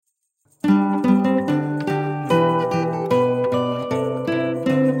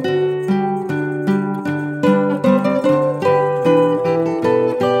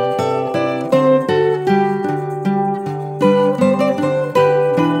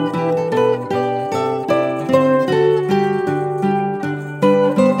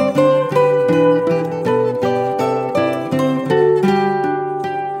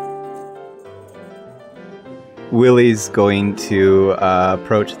Willie's going to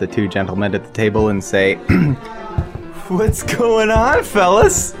approach the two gentlemen at the table and say, "What's going on,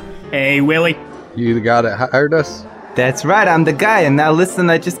 fellas?" Hey, Willie. You the guy that hired us? That's right, I'm the guy. And now listen,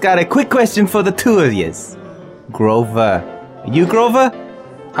 I just got a quick question for the two of yous. Grover. You Grover?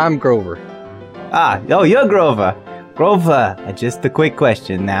 I'm Grover. You're Grover. Grover, just a quick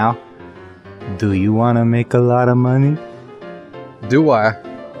question now. Do you want to make a lot of money? Do I?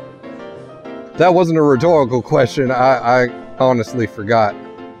 That wasn't a rhetorical question. I honestly forgot.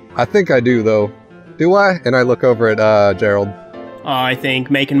 I think I do, though. Do I? And I look over at Gerald. I think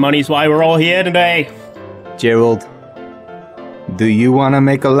making money's why we're all here today. Gerald, do you want to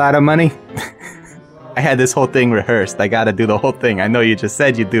make a lot of money? I had this whole thing rehearsed. I gotta do the whole thing. I know you just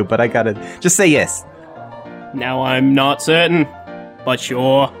said you do, but I gotta... Just say yes. Now I'm not certain, but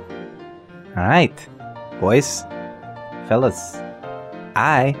sure. Alright, boys, fellas,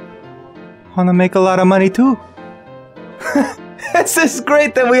 I want to make a lot of money too. It's just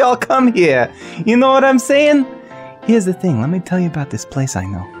great that we all come here. You know what I'm saying? Here's the thing, let me tell you about this place I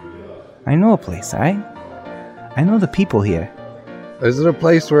know. I know a place, alright? I know the people here. Is it a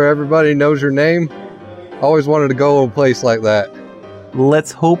place where everybody knows your name? Always wanted to go to a place like that.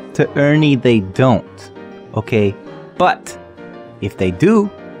 Let's hope to Ernie they don't, okay? But if they do,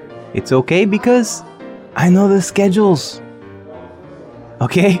 it's okay because I know the schedules.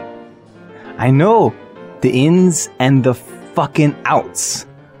 Okay? I know the ins and the fucking outs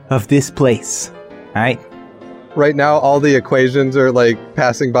of this place. Alright? Right now, all the equations are like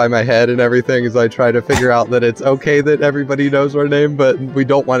passing by my head and everything as I try to figure out that it's okay that everybody knows our name, but we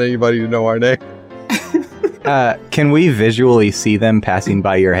don't want anybody to know our name. Can we visually see them passing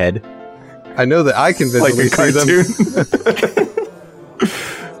by your head? I know that I can visually see them.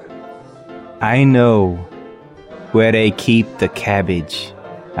 I know where they keep the cabbage.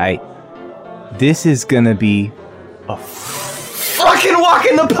 Right? This is gonna be a fucking walk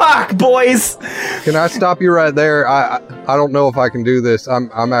in the park, boys! Can I stop you right there? I don't know if I can do this.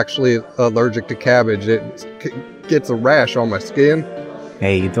 I'm actually allergic to cabbage. It gets a rash on my skin.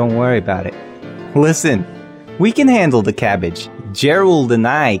 Hey, don't worry about it. Listen, we can handle the cabbage. Gerald and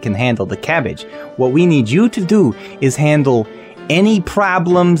I can handle the cabbage. What we need you to do is handle any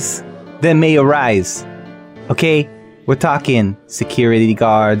problems that may arise. Okay? We're talking security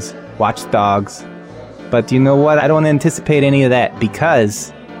guards, watchdogs. But you know what? I don't anticipate any of that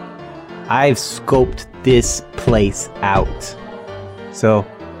because I've scoped this place out. So,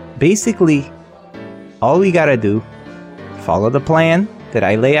 basically, all we gotta do, follow the plan that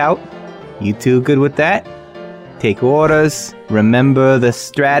I lay out. You two good with that? Take orders. Remember the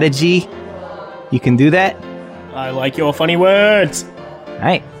strategy. You can do that? I like your funny words.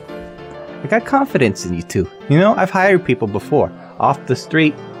 Alright. I got confidence in you two. You know, I've hired people before. Off the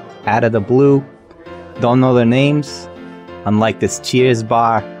street, out of the blue. Don't know their names. Unlike this Cheers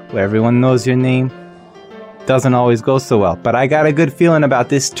bar where everyone knows your name. Doesn't always go so well. But I got a good feeling about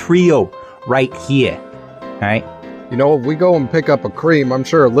this trio right here. Alright? You know, if we go and pick up a cream, I'm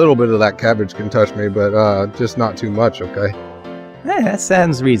sure a little bit of that cabbage can touch me, but just not too much, okay? That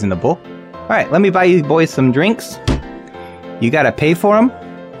sounds reasonable. Alright, let me buy you boys some drinks. You gotta pay for them,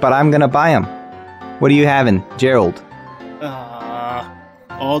 but I'm gonna buy them. What are you having, Gerald?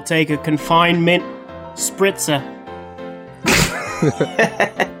 I'll take a confinement spritzer.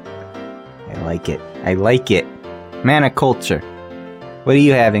 I like it. I like it. Man of culture. What are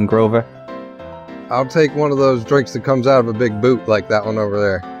you having, Grover? I'll take one of those drinks that comes out of a big boot like that one over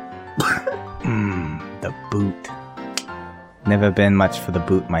there. The boot. Never been much for the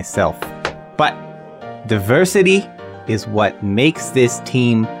boot myself. But diversity is what makes this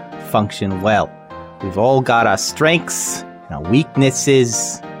team function well. We've all got our strengths and our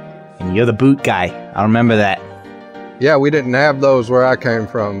weaknesses, and you're the boot guy. I remember that. Yeah, we didn't have those where I came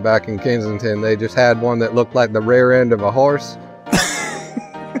from back in Kensington. They just had one that looked like the rear end of a horse.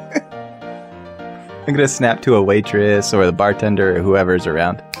 I'm gonna snap to a waitress or the bartender or whoever's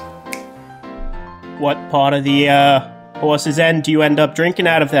around. What part of the horse's end do you end up drinking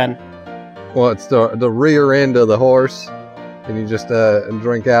out of then? Well, it's the rear end of the horse, and you just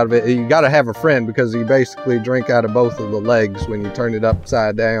drink out of it. You got to have a friend because you basically drink out of both of the legs when you turn it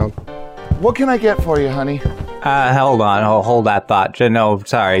upside down. What can I get for you, honey? Hold on. Hold that thought. No,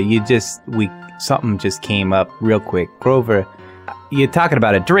 sorry. Something just came up real quick. Grover, you're talking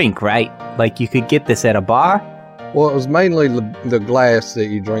about a drink, right? Like you could get this at a bar? Well, it was mainly the glass that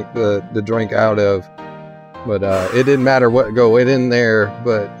you drink the drink out of. But it didn't matter what go in there,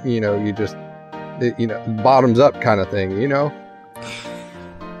 but, you know, bottoms up kind of thing, you know?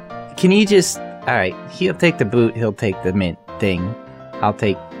 Can you just... Alright, he'll take the boot, he'll take the mint thing. I'll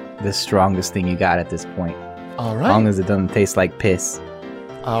take the strongest thing you got at this point. All As right. long as it doesn't taste like piss.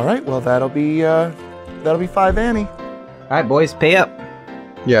 All right. Well, that'll be 5 Annie. All right, boys, pay up.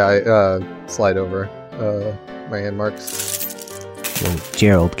 Yeah, I slide over my hand marks. Yo,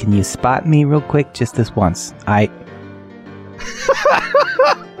 Gerald, can you spot me real quick, just this once?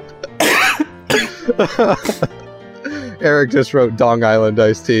 Eric just wrote Dong Island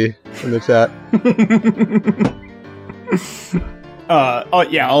iced tea in the chat.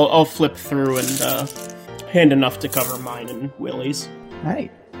 I'll flip through and hand enough to cover mine and Willie's. Right.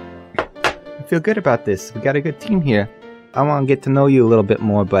 I feel good about this. We got a good team here. I want to get to know you a little bit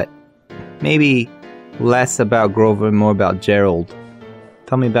more, but maybe less about Grover and more about Gerald.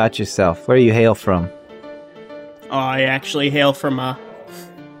 Tell me about yourself. Where do you hail from? I actually hail from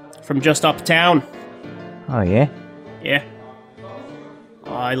just uptown. Oh, yeah? Yeah.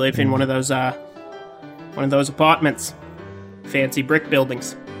 I live in one of those apartments. Fancy brick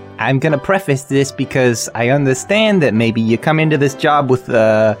buildings. I'm going to preface this because I understand that maybe you come into this job with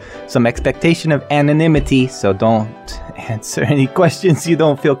some expectation of anonymity, so don't answer any questions you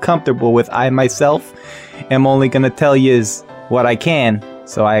don't feel comfortable with. I myself am only going to tell you what I can,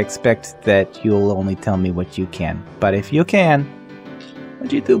 so I expect that you'll only tell me what you can. But if you can,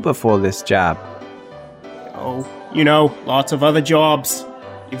 what'd you do before this job? Oh, lots of other jobs.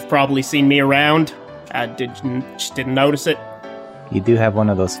 You've probably seen me around. Just didn't notice it. You do have one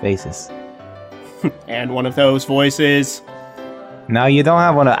of those faces. And one of those voices. No, you don't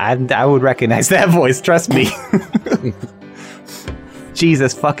have one of... I would recognize that voice, trust me.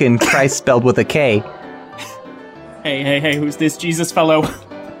 Jesus fucking Christ spelled with a K. Hey, who's this Jesus fellow?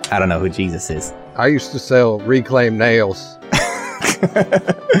 I don't know who Jesus is. I used to sell reclaimed nails.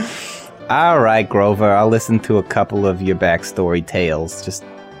 All right, Grover, I'll listen to a couple of your backstory tales. Just,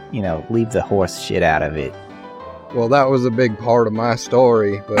 leave the horse shit out of it. Well, that was a big part of my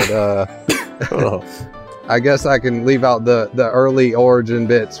story, but I guess I can leave out the early origin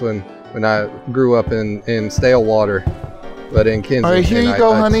bits when I grew up in Stalewater, but in Kensington. All right, here you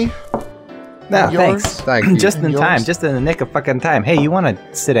go, honey. No, Yours? thanks. Thank you. Just in Yours? time, just in the nick of fucking time. Hey, you want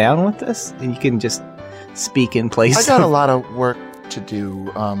to sit down with us? And you can just speak in place. I got a lot of work to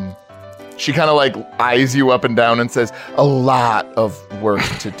do. She kind of like eyes you up and down and says, "A lot of work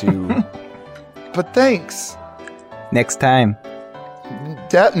to do." But thanks. Next time.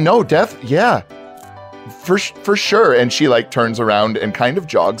 Yeah. For sure. And she like turns around and kind of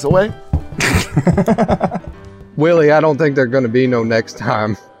jogs away. Willie, I don't think there's going to be no next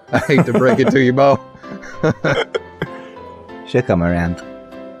time. I hate to break it to you, Bo. She'll come around.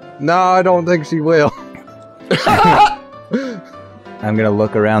 No, I don't think she will. I'm going to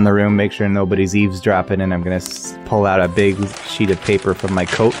look around the room, make sure nobody's eavesdropping, and I'm going to pull out a big sheet of paper from my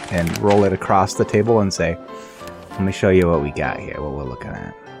coat and roll it across the table and say, let me show you what we got here, what we're looking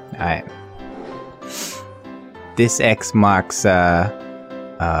at. Alright. This X marks, The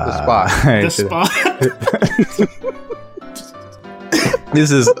spot. The spot.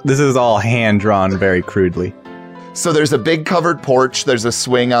 This is all hand-drawn very crudely. So there's a big covered porch. There's a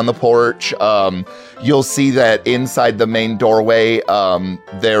swing on the porch. You'll see that inside the main doorway,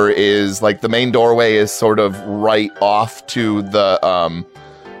 there is like the main doorway is sort of right off to the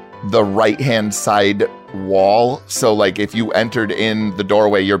right-hand side wall. So like if you entered in the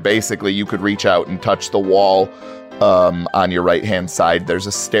doorway, you could reach out and touch the wall on your right-hand side. There's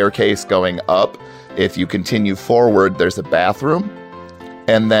a staircase going up. If you continue forward, there's a bathroom.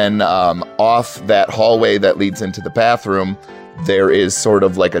 And then off that hallway that leads into the bathroom, there is sort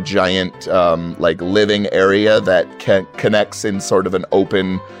of like a giant like living area that connects in sort of an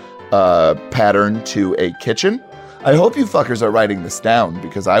open pattern to a kitchen. I hope you fuckers are writing this down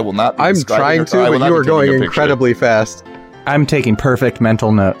because I will not be I'm trying to, but you are going incredibly fast. I'm taking perfect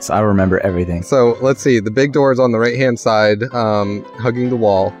mental notes. I remember everything. So let's see. The big door is on the right-hand side, hugging the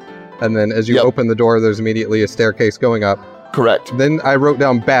wall. And then as you open the door, there's immediately a staircase going up. Correct. Then I wrote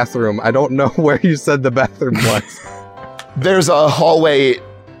down bathroom. I don't know where you said the bathroom was. There's a hallway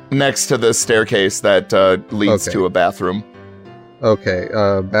next to the staircase that leads to a bathroom. Okay,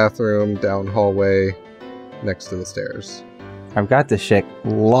 bathroom, down hallway, next to the stairs. I've got this shit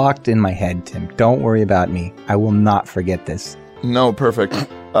locked in my head, Tim. Don't worry about me. I will not forget this. No, perfect.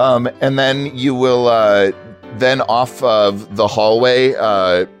 And then you will, then off of the hallway,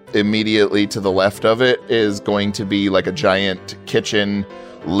 immediately to the left of it is going to be like a giant kitchen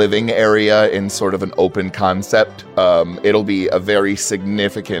living area in sort of an open concept. It'll be a very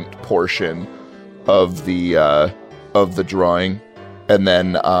significant portion of the drawing. And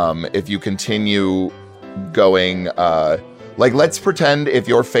then if you continue going, like let's pretend if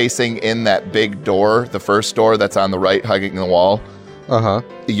you're facing in that big door, the first door that's on the right hugging the wall,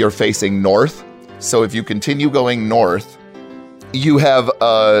 you're facing north. So if you continue going north, you have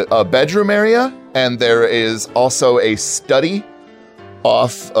a bedroom area, and there is also a study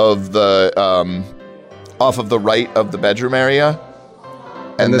off of the right of the bedroom area.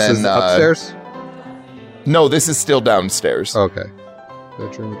 And this is upstairs? No, this is still downstairs. Okay.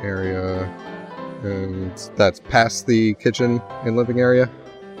 Bedroom area. And that's past the kitchen and living area?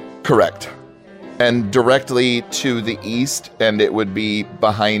 Correct. And directly to the east, and it would be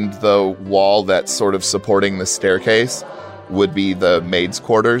behind the wall that's sort of supporting the staircase, would be the maid's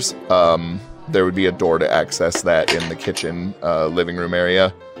quarters. There would be a door to access that in the kitchen living room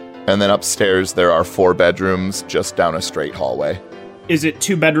area. And then upstairs, there are 4 bedrooms just down a straight hallway. Is it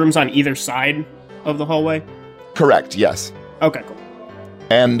 2 bedrooms on either side of the hallway? Correct, yes. Okay, cool.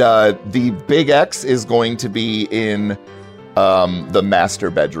 And the big X is going to be in the master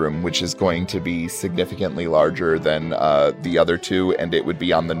bedroom, which is going to be significantly larger than the other 2, and it would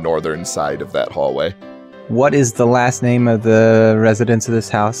be on the northern side of that hallway. What is the last name of the residents of this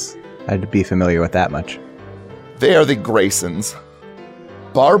house? I'd be familiar with that much. They are the Graysons.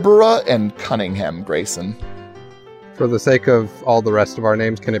 Barbara and Cunningham Grayson. For the sake of all the rest of our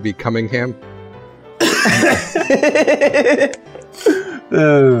names, can it be Cummingham?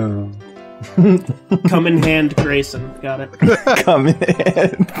 Oh. Come in hand, Grayson. Got it. Come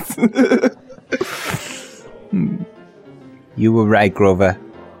in. You were right, Grover.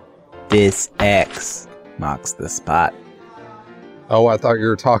 This X marks the spot. Oh, I thought you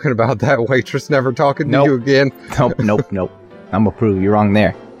were talking about that waitress never talking to Nope. you again. Nope. I'm gonna prove you're wrong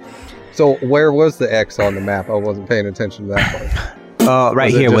there. So where was the X on the map? I wasn't paying attention to that part.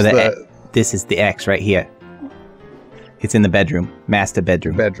 Right Was it here with just the X. This is the X right here. It's in the bedroom. Master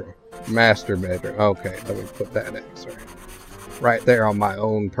bedroom. bedroom. Master bedroom. Okay, let me put that X right there on my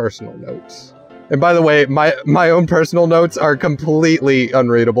own personal notes. And by the way, my own personal notes are completely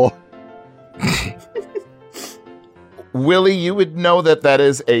unreadable. Willie, you would know that that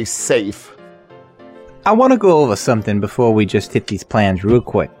is a safe. I want to go over something before we just hit these plans real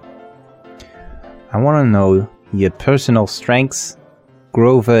quick. I want to know your personal strengths.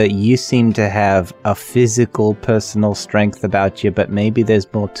 Grover, you seem to have a physical personal strength about you, but maybe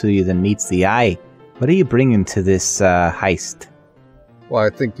there's more to you than meets the eye. What are you bringing to this heist? Well, I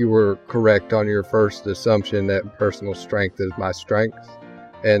think you were correct on your first assumption that personal strength is my strength.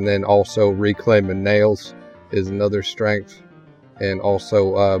 And then also reclaiming nails is another strength. And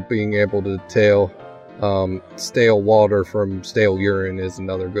also being able to tell stale water from stale urine is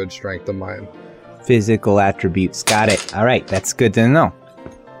another good strength of mine. Physical attributes. Got it. All right, that's good to know.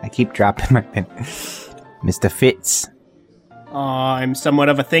 I keep dropping my pen. Mr. Fitz. I'm somewhat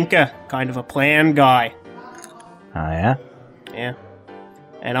of a thinker, kind of a plan guy. Oh, yeah? Yeah.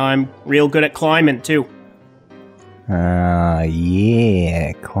 And I'm real good at climbing, too.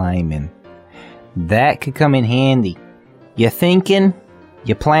 Yeah, climbing. That could come in handy. You thinking?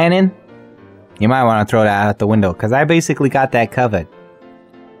 You planning? You might want to throw that out the window, because I basically got that covered.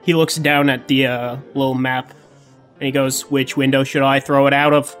 He looks down at the little map, and he goes, which window should I throw it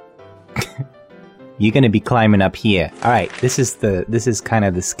out of? You're gonna be climbing up here. All right, this is kind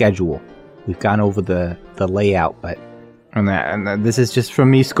of the schedule. We've gone over the layout, but and this is just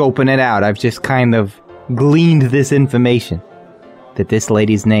from me scoping it out. I've just kind of gleaned this information that this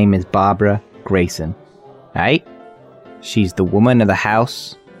lady's name is Barbara Grayson. Right? She's the woman of the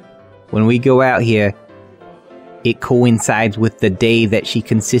house. When we go out here, it coincides with the day that she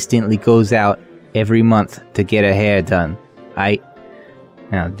consistently goes out every month to get her hair done. Right?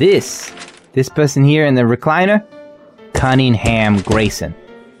 Now this person here in the recliner, Cunningham Grayson,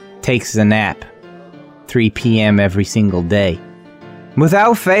 takes a nap 3 p.m. every single day.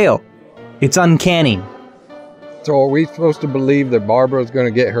 Without fail. It's uncanny. So are we supposed to believe that Barbara's going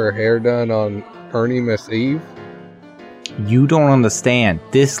to get her hair done on Ernie-Miss Eve? You don't understand.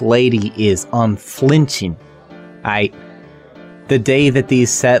 This lady is unflinching. The day that these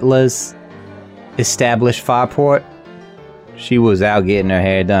settlers established Farport, she was out getting her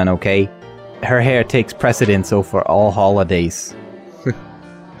hair done, okay? Her hair takes precedence over all holidays.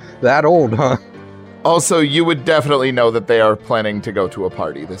 That old, huh? Also, you would definitely know that they are planning to go to a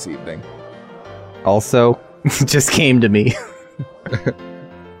party this evening. Also, just came to me.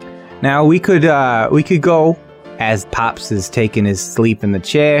 Now we could go as Pops is taking his sleep in the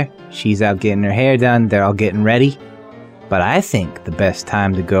chair. She's out getting her hair done. They're all getting ready. But I think the best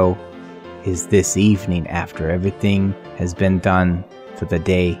time to go is this evening after everything has been done for the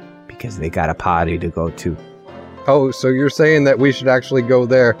day, because they got a party to go to. Oh, so you're saying that we should actually go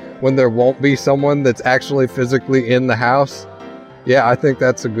there when there won't be someone that's actually physically in the house? Yeah, I think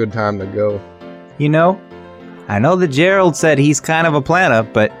that's a good time to go. You know, I know that Gerald said he's kind of a planner,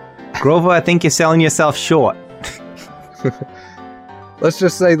 but Grover, I think you're selling yourself short. Let's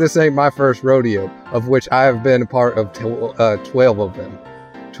just say this ain't my first rodeo, of which I have been a part of 12 of them.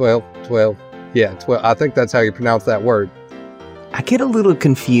 12. Yeah, 12. I think that's how you pronounce that word. I get a little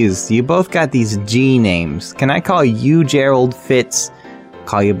confused. You both got these G names. Can I call you Gerald Fitz?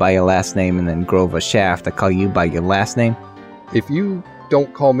 Call you by your last name, and then Grover Shaft, I call you by your last name? If you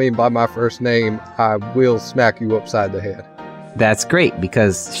don't call me by my first name, I will smack you upside the head. That's great,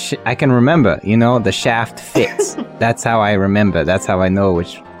 because I can remember, the Shaft Fitz. That's how I remember. That's how I know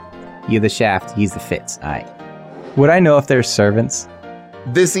which... You're the Shaft, he's the Fitz. All right. Would I know if there's servants?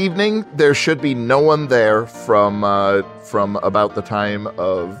 This evening, there should be no one there from about the time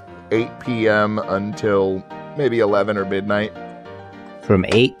of 8 p.m. until maybe 11 or midnight. From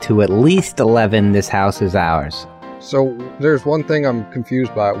 8 to at least 11, this house is ours. So, there's one thing I'm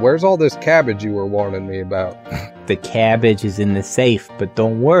confused by. Where's all this cabbage you were warning me about? The cabbage is in the safe, but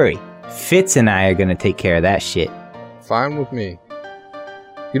don't worry. Fitz and I are gonna take care of that shit. Fine with me.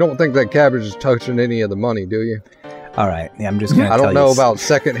 You don't think that cabbage is touching any of the money, do you? Alright, I'm just gonna I tell don't know about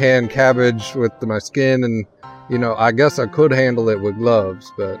secondhand cabbage with my skin, and, I guess I could handle it with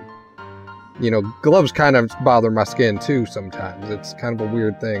gloves, but, gloves kind of bother my skin too sometimes. It's kind of a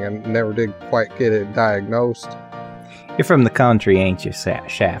weird thing. I never did quite get it diagnosed. You're from the country, ain't you,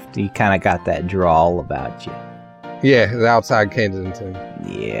 Shaft? You kind of got that drawl about you. Yeah, the outside Kensington.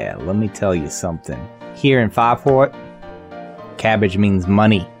 Yeah, let me tell you something. Here in Fireport, cabbage means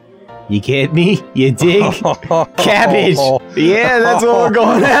money. You get me? You dig? Cabbage! Yeah, that's what we're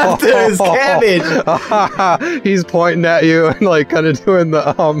going after, is cabbage! He's pointing at you and kind of doing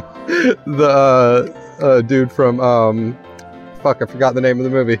the dude from, fuck, I forgot the name of the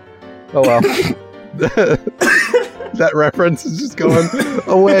movie. Oh well. That reference is just going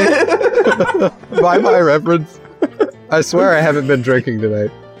away. By my reference. I swear I haven't been drinking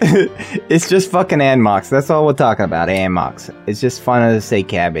tonight. It's just fucking Anmox. That's all we're talking about, Anmox. It's just fun to say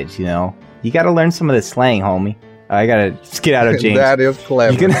cabbage, You gotta learn some of this slang, homie. I gotta just get out of James. That is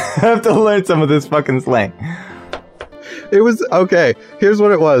clever. You're gonna have to learn some of this fucking slang. It was, okay, here's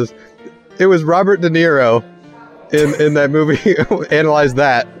what it was. It was Robert De Niro in that movie, Analyze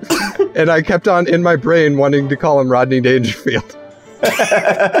That. And I kept on, in my brain, wanting to call him Rodney Dangerfield.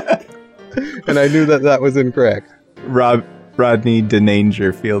 And I knew that was incorrect. Rodney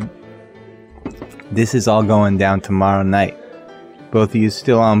Dangerfield. This is all going down tomorrow night. Both of you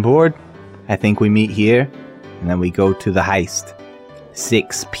still on board? I think we meet here, and then we go to the heist.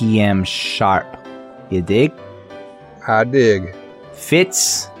 6 p.m. sharp. You dig? I dig.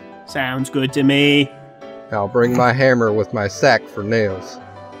 Fitz? Sounds good to me. I'll bring my hammer with my sack for nails.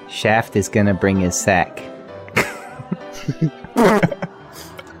 Shaft is gonna bring his sack.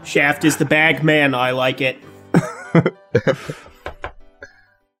 Shaft is the bag man. I like it.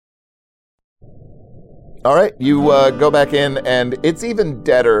 All right, you go back in, and it's even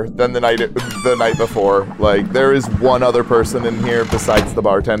deader than the night before. There is one other person in here besides the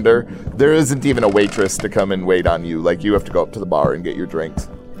bartender. There isn't even a waitress to come and wait on you. You have to go up to the bar and get your drinks.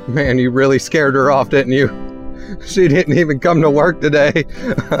 Man, you really scared her off, didn't you? She didn't even come to work today.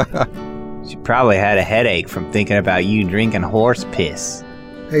 She probably had a headache from thinking about you drinking horse piss.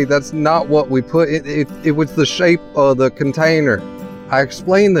 Hey, that's not what we put. It was the shape of the container. I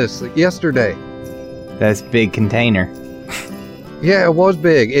explained this yesterday. That's big container. Yeah, it was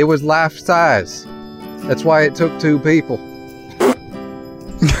big. It was life size. That's why it took 2 people.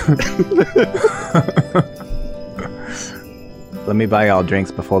 Let me buy y'all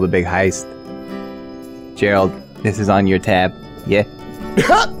drinks before the big heist. Gerald, this is on your tab. Yeah?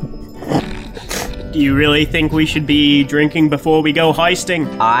 Do you really think we should be drinking before we go heisting?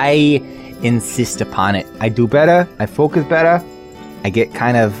 I insist upon it. I do better. I focus better. I get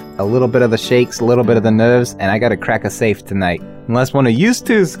kind of a little bit of the shakes, a little bit of the nerves, and I gotta crack a safe tonight. Unless one of you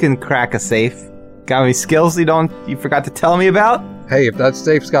twos can crack a safe. Got any skills you forgot to tell me about? Hey, if that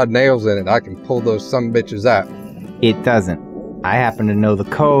safe's got nails in it, I can pull those sumbitches out. It doesn't. I happen to know the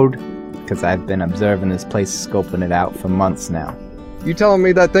code, because I've been observing this place, scoping it out for months now. You telling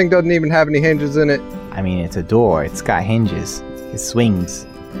me that thing doesn't even have any hinges in it? I mean, it's a door. It's got hinges. It swings.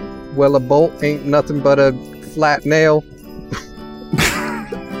 Well, a bolt ain't nothing but a flat nail.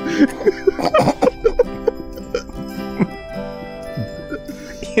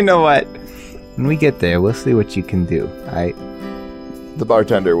 You know what? When we get there, we'll see what you can do, alright? The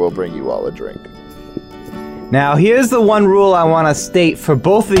bartender will bring you all a drink. Now, here's the one rule I want to state for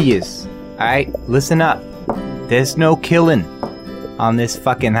both of yous. Alright? Listen up. There's no killing on this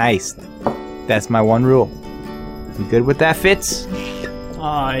fucking heist. That's my one rule. You good with that, Fitz?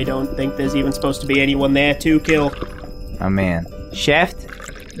 I don't think there's even supposed to be anyone there to kill. Oh, man. Shaft,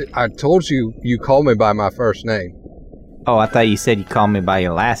 I told you call me by my first name. Oh, I thought you said you called me by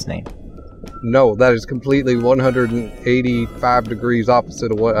your last name. No, that is completely 185 degrees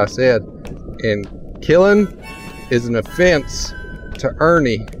opposite of what I said. And killing is an offense to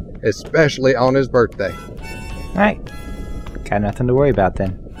Ernie, especially on his birthday. Alright. Got nothing to worry about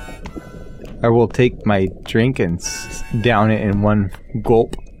then. I will take my drink and down it in one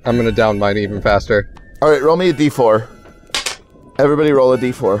gulp. I'm gonna down mine even faster. All right, roll me a d4. Everybody roll a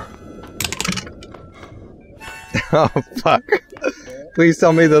d4. Oh, fuck. Please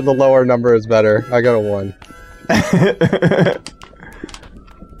tell me that the lower number is better. I got a 1.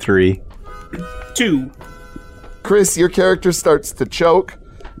 3. 2. Chris, your character starts to choke.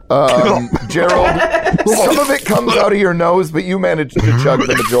 Gerald, some of it comes out of your nose, but you manage to chug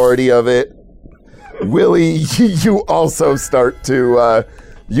the majority of it. Willie, you also start to,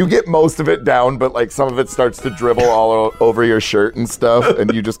 you get most of it down, but like some of it starts to dribble all over your shirt and stuff,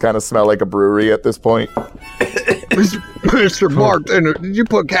 and you just kind of smell like a brewery at this point. Mr. Bartender, did you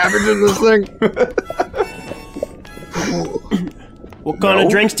put cabbage in this thing? What kind of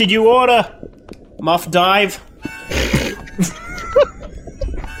drinks did you order? Muff Dive?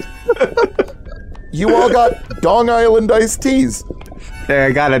 You all got Dong Island iced teas. There,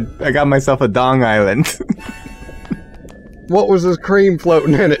 I got myself a Dong Island. What was this cream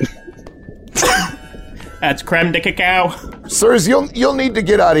floating in it? That's creme de cacao. Sirs, you'll need to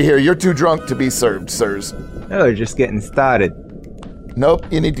get out of here. You're too drunk to be served, sirs. Oh, we're just getting started. Nope,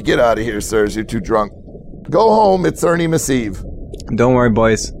 you need to get out of here, sirs. You're too drunk. Go home. It's Ernie Eve. Don't worry,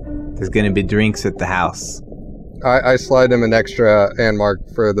 boys. There's gonna be drinks at the house. I slide him an extra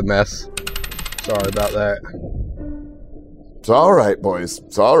Anmark for the mess. Sorry about that. It's all right, boys.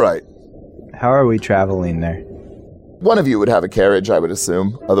 It's all right. How are we traveling there? One of you would have a carriage, I would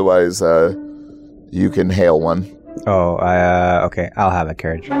assume. Otherwise, you can hail one. Oh, okay, I'll have a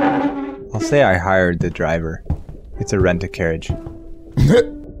carriage. I'll say I hired the driver. It's a rent-a-carriage.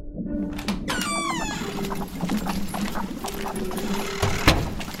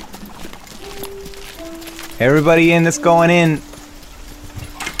 Everybody in that's going in.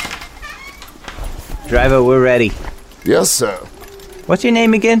 Driver, we're ready. Yes, sir. What's your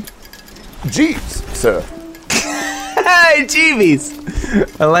name again? Jeeves, sir. Hey, Jeeves!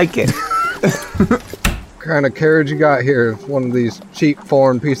 I like it. What kind of carriage you got here? One of these cheap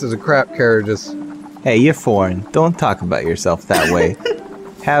foreign pieces of crap carriages. Hey, you're foreign. Don't talk about yourself that way.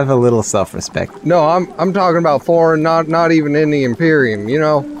 Have a little self-respect. No, I'm talking about foreign, not even in the Imperium, you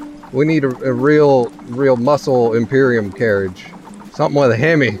know? We need a real muscle Imperium carriage. Something with a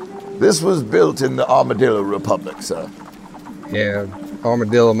Hemi. This was built in the Armadillo Republic, sir. Yeah,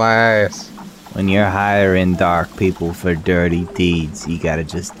 armadillo my ass. When you're hiring dark people for dirty deeds, you gotta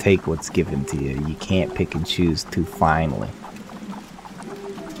just take what's given to you. You can't pick and choose too finely.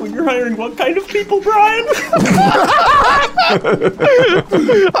 When you're hiring what kind of people, Brian?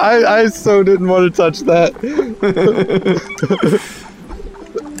 I so didn't want to touch that.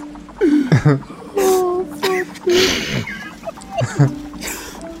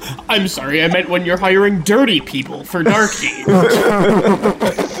 I'm sorry, I meant when you're hiring dirty people for dark deeds.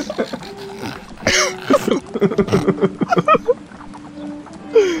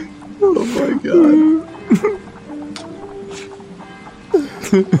 Oh my god.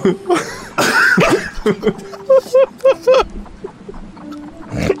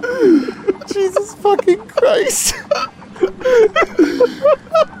 Jesus fucking Christ.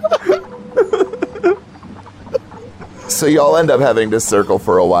 So y'all end up having to circle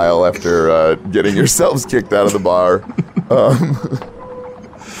for a while after getting yourselves kicked out of the bar.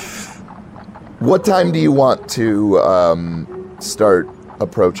 What time do you want to start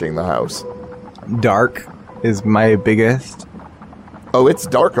approaching the house? Dark is my biggest. Oh, it's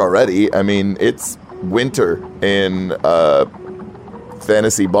dark already. I mean, it's winter in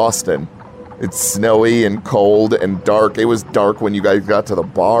fantasy Boston. It's snowy and cold and dark. It was dark when you guys got to the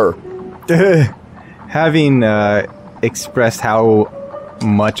bar. Having expressed how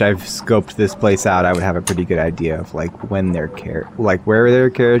much I've scoped this place out, I would have a pretty good idea of like when their where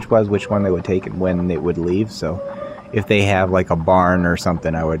their carriage was, which one they would take, and when it would leave. So, if they have like a barn or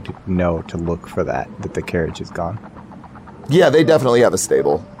something, I would know to look for that the carriage is gone. Yeah, they definitely have a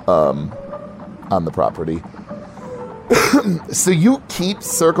stable on the property. So you keep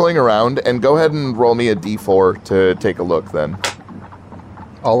circling around, and go ahead and roll me a d4 to take a look then.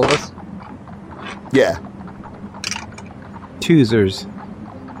 All of us? Yeah. Choosers.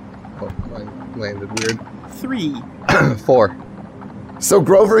 Oh, mine landed weird. 3. 4. So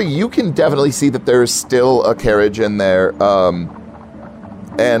Grover, you can definitely see that there's still a carriage in there.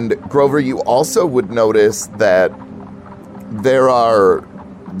 And Grover, you also would notice that there are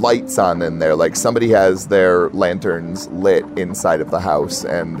lights on in there. Like somebody has their lanterns lit inside of the house,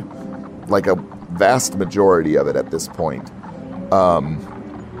 and like a vast majority of it at this point.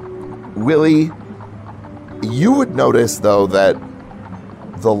 Willie, you would notice though that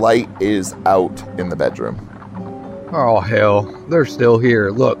the light is out in the bedroom. Oh, hell. They're still here.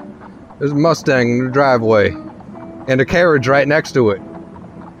 Look, there's a Mustang in the driveway. And a carriage right next to it.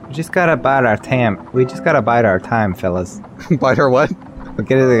 We just gotta bide our time. We just gotta bide our time, fellas. Bite her what? We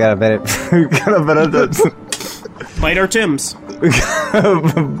gotta bet it. We gotta bet it. Bite our Tims.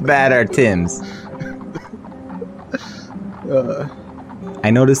 Bad our Tims. I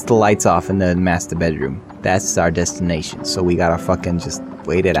noticed the lights off in the master bedroom. That's our destination, so we gotta fucking just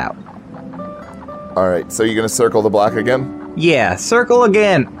wait it out. Alright, so you're gonna circle the block again? Yeah, circle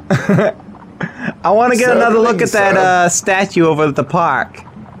again. I want to get another look at that statue over at the park.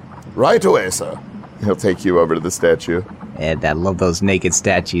 Right away, sir. He'll take you over to the statue. And I love those naked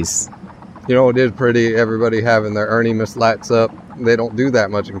statues. You know, it is pretty, everybody having their Ernie Miss Lats up. They don't do that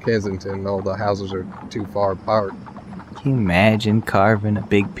much in Kensington. All the houses are too far apart. Can you imagine carving a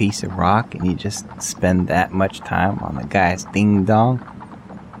big piece of rock and you just spend that much time on the guy's ding dong?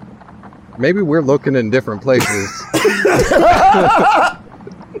 Maybe we're looking in different places.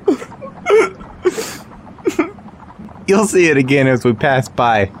 You'll see it again as we pass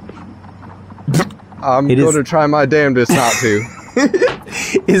by. I'm going to try my damnedest not to.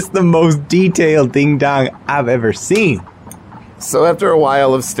 It's the most detailed ding dong I've ever seen. So after a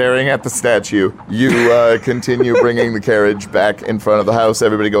while of staring at the statue, you continue bringing the carriage back in front of the house.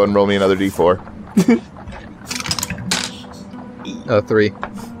 Everybody go and roll me another d4. 3.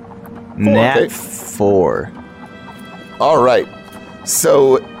 Nat 4. All right.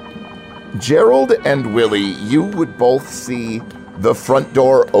 So Gerald and Willie, you would both see the front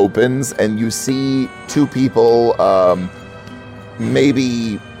door opens and you see two people,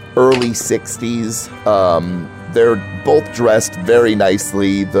 maybe early 60s. They're both dressed very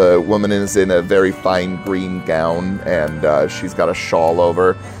nicely. The woman is in a very fine green gown and she's got a shawl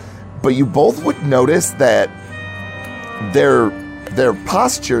over. But you both would notice that their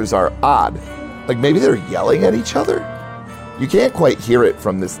postures are odd. Like maybe they're yelling at each other. You can't quite hear it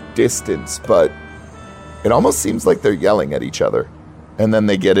from this distance, but it almost seems like they're yelling at each other. And then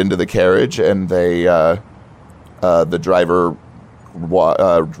they get into the carriage and they, the driver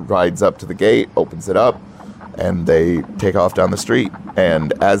rides up to the gate, opens it up, and they take off down the street.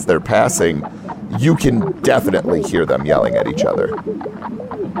 And as they're passing, you can definitely hear them yelling at each other.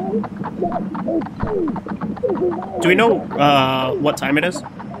 Do we know what time it is?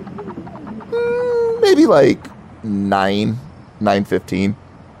 Maybe like 9:15.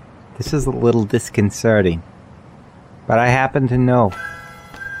 This is a little disconcerting. But I happen to know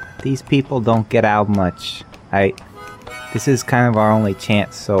these people don't get out much. This is kind of our only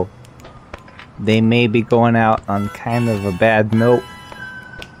chance, so they may be going out on kind of a bad note.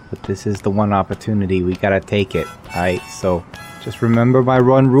 But this is the one opportunity. We gotta take it. Alright, so just remember my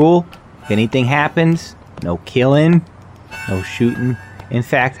run rule. If anything happens, no killing, no shooting. In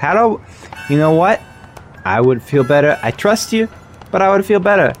fact, you know what? I would feel better. I trust you, but I would feel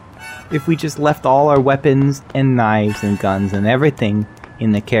better if we just left all our weapons and knives and guns and everything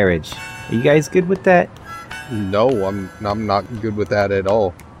in the carriage. Are you guys good with that? No, I'm not good with that at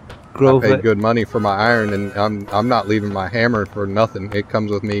all. Grover, I paid good money for my iron, and I'm not leaving my hammer for nothing. It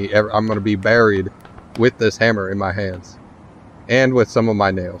comes with me. I'm going to be buried with this hammer in my hands, and with some of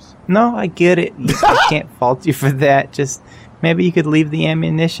my nails. No, I get it. I can't fault you for that. Just maybe you could leave the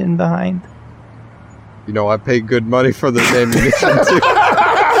ammunition behind. You know, I paid good money for this ammunition too.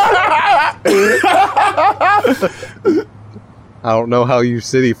 I don't know how you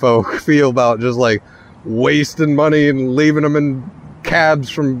city folk feel about just like wasting money and leaving them in cabs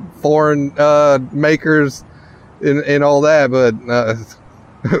from foreign makers and all that, but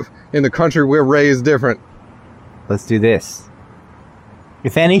in the country we're raised different. Let's do this.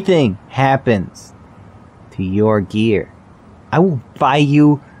 If anything happens to your gear, I will buy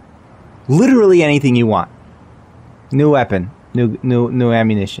you literally anything you want. New weapon, new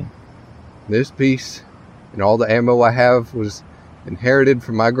ammunition. This piece and all the ammo I have was inherited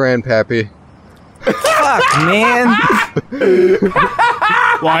from my grandpappy. Fuck, man.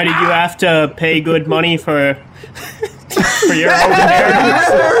 Why did you have to pay good money for your own inheritance?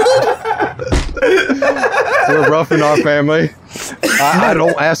 We're rough in our family. I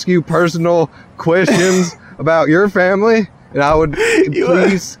don't ask you personal questions about your family, and I would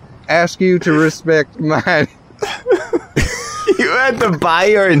please ask you to respect mine. You had to buy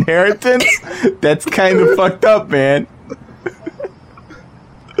your inheritance? That's kind of fucked up, man.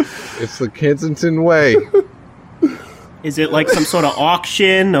 It's the Kensington way. Is it like some sort of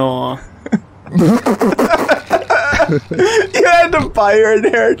auction, or... You had to buy your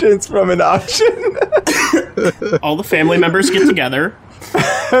inheritance from an auction. all the family members get together?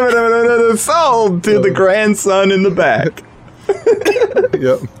 Sold to the grandson in the back.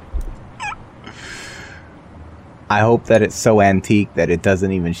 Yep. I hope that it's so antique that it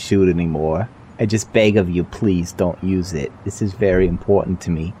doesn't even shoot anymore. I just beg of you, please don't use it. This is very important to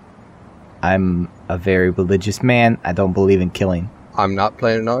me. I'm a very religious man. I don't believe in killing. I'm not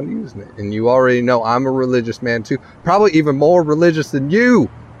planning on using it. And you already know I'm a religious man too. Probably even more religious than you.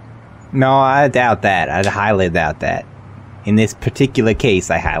 No, I doubt that. I highly doubt that. In this particular case,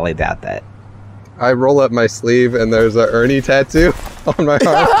 I highly doubt that. I roll up my sleeve and there's a Ernie tattoo on my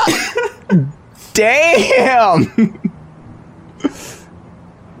arm. Damn!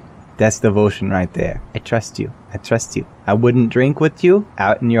 That's devotion right there. I trust you. I trust you. I wouldn't drink with you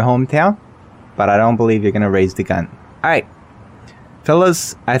out in your hometown, but I don't believe you're going to raise the gun. Alright.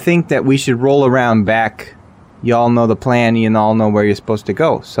 Fellas, I think that we should roll around back. You all know the plan. You all know where you're supposed to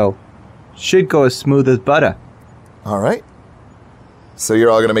go. So, should go as smooth as butter. All right. So you're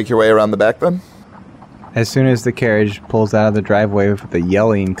all going to make your way around the back then? As soon as the carriage pulls out of the driveway with the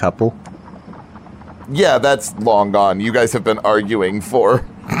yelling couple. Yeah, that's long gone. You guys have been arguing for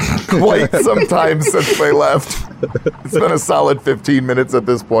quite some time since they left. It's been a solid 15 minutes at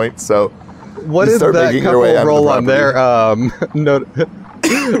this point, so... What you is start that making your couple way onto the roll on their property.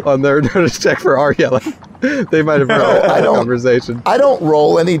 on their notice check for our yelling? They might have heard I a don't- conversation. I don't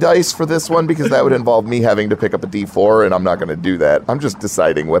roll any dice for this one because that would involve me having to pick up a d4, and I'm not going to do that. I'm just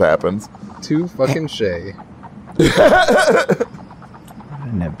deciding what happens. Too fucking shay.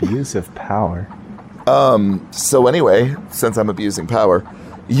 An abuse of power. So anyway, since I'm abusing power,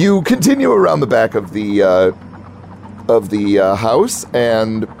 you continue around the back of the house,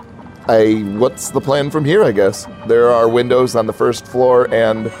 and what's the plan from here, I guess? There are windows on the first floor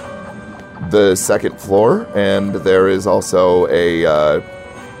and the second floor, and there is also a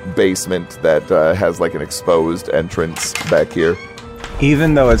basement that has like an exposed entrance back here.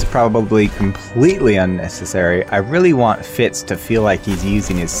 Even though it's probably completely unnecessary, I really want Fitz to feel like he's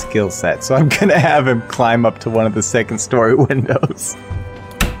using his skill set, so I'm gonna have him climb up to one of the second story windows.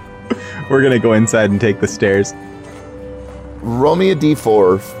 We're gonna go inside and take the stairs. Roll me a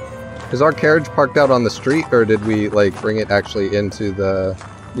d4. Is our carriage parked out on the street, or did we like bring it actually into the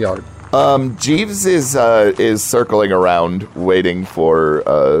yard? Jeeves is circling around, waiting for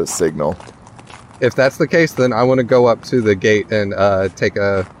a signal. If that's the case, then I want to go up to the gate and take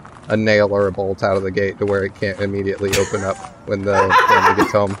a nail or a bolt out of the gate to where it can't immediately open up when the family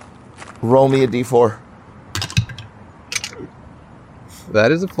gets home. Roll me a d4.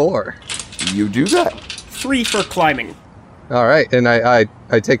 That is a 4. You do that. 3 for climbing. All right, and I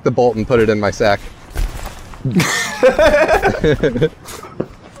take the bolt and put it in my sack.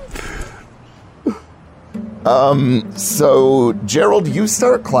 So, Gerald, you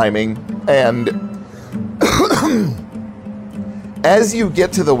start climbing, and as you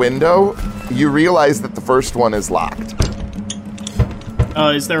get to the window, you realize that the first one is locked.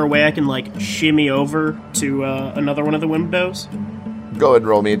 Is there a way I can, like, shimmy over to another one of the windows? Go ahead and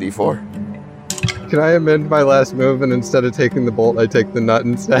roll me a d4. Can I amend my last move and instead of taking the bolt, I take the nut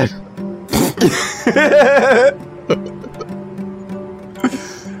instead?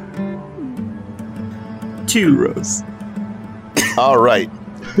 Two. Gross. All right.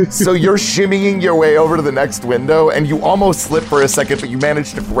 So you're shimmying your way over to the next window, and you almost slip for a second, but you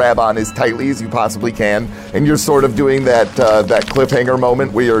manage to grab on as tightly as you possibly can, and you're sort of doing that cliffhanger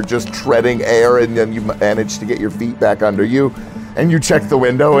moment where you're just treading air, and then you manage to get your feet back under you, and you check the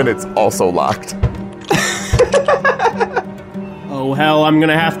window, and it's also locked. Oh, hell, I'm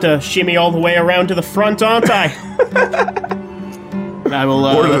gonna have to shimmy all the way around to the front, aren't I? I will,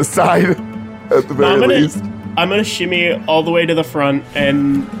 Or to the side, at the very least. I'm gonna shimmy all the way to the front,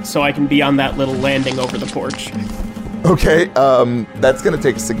 and so I can be on that little landing over the porch. Okay, that's going to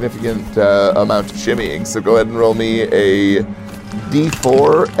take a significant amount of shimmying, so go ahead and roll me a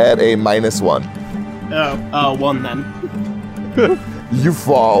d4 at a -1. Oh, 1 then. You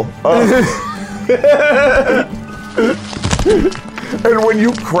fall. And when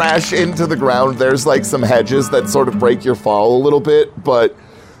you crash into the ground, there's like some hedges that sort of break your fall a little bit, but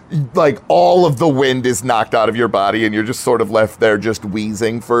like all of the wind is knocked out of your body and you're just sort of left there just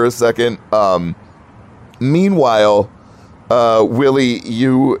wheezing for a second. Meanwhile, Willie,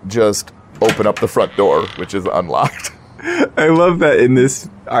 you just open up the front door, which is unlocked. I love that in this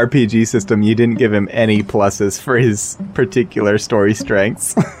RPG system, you didn't give him any pluses for his particular story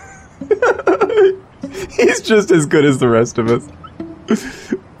strengths. He's just as good as the rest of us.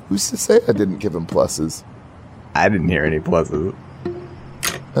 Who's to say I didn't give him pluses? I didn't hear any pluses.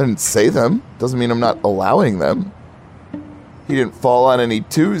 I didn't say them. Doesn't mean I'm not allowing them. He didn't fall on any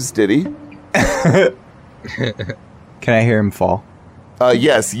 2s, did he? Can I hear him fall?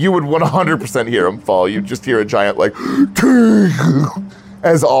 Yes, you would 100% hear him fall. You just hear a giant, like,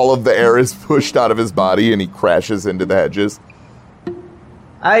 as all of the air is pushed out of his body and he crashes into the hedges.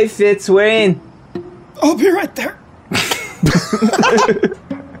 Hi, Fitzwayne. I'll be right there.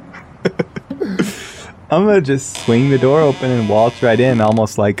 I'm gonna just swing the door open and waltz right in,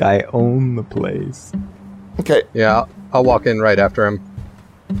 almost like I own the place. Okay. Yeah, I'll walk in right after him.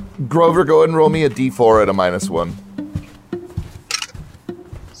 Grover, go ahead and roll me a d4 at a -1.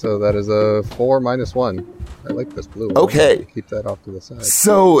 So that is a 4 minus 1. I like this blue one. Okay. Keep that off to the side.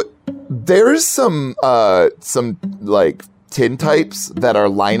 So there's some like tin types that are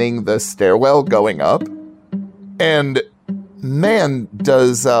lining the stairwell going up. And man,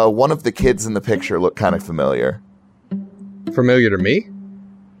 does one of the kids in the picture look kind of familiar. Familiar to me?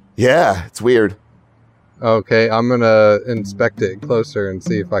 Yeah, it's weird. Okay, I'm gonna inspect it closer and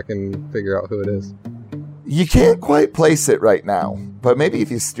see if I can figure out who it is. You can't quite place it right now, but maybe if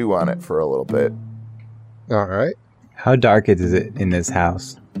you stew on it for a little bit. All right. How dark is it in this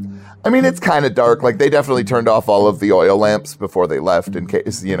house? I mean, it's kind of dark. Like, they definitely turned off all of the oil lamps before they left in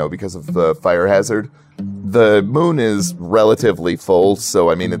case, because of the fire hazard. The moon is relatively full, so,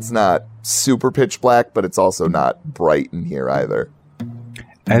 I mean, it's not super pitch black, but it's also not bright in here either.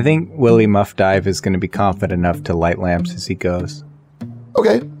 I think Willie Muff Dive is going to be confident enough to light lamps as he goes.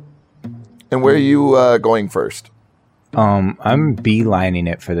 Okay. And where are you going first? I'm beelining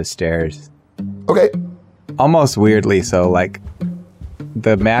it for the stairs. Okay. Almost weirdly so, like,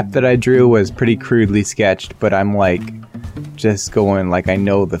 the map that I drew was pretty crudely sketched, but I'm, like, just going, like, I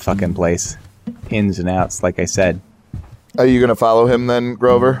know the fucking place. Ins and outs, like I said. Are you going to follow him then,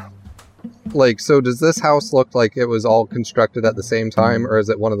 Grover? Like, so does this house look like it was all constructed at the same time, or is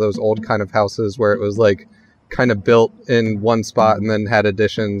it one of those old kind of houses where it was, like, kind of built in one spot and then had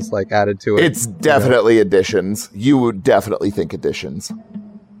additions, like, added to it? It's definitely additions. You would definitely think additions.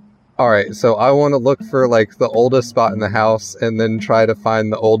 All right, so I want to look for, like, the oldest spot in the house and then try to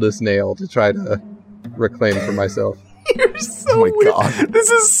find the oldest nail to try to reclaim for myself. You're so Oh my weird. God. This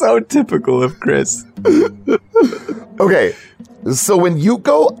is so typical of Chris. Okay, so when you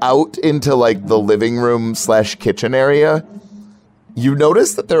go out into, like, the living room / kitchen area, you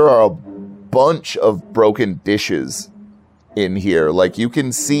notice that there are a bunch of broken dishes in here. Like, you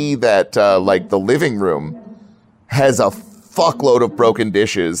can see that, like, the living room has a fuckload of broken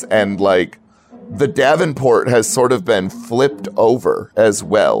dishes, and, like, the Davenport has sort of been flipped over as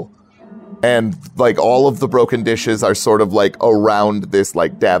well. And, like, all of the broken dishes are sort of, like, around this,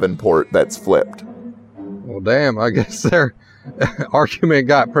 like, Davenport that's flipped. Well, damn, I guess their argument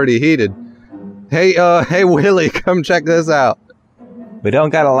got pretty heated. Hey, Willie, come check this out. We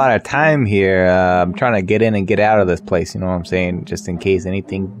don't got a lot of time here. I'm trying to get in and get out of this place, you know what I'm saying? Just in case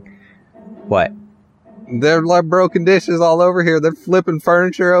anything... What? They're like broken dishes all over here. They're flipping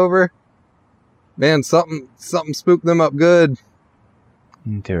furniture over. Man, something spooked them up good.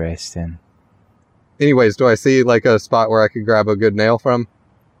 Interesting. Anyways, do I see, like, a spot where I could grab a good nail from?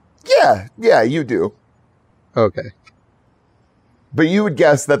 Yeah, you do. Okay. But you would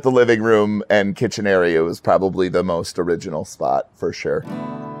guess that the living room and kitchen area was probably the most original spot, for sure.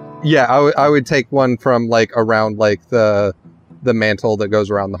 Yeah, I would take one from, like, around, like, the mantle that goes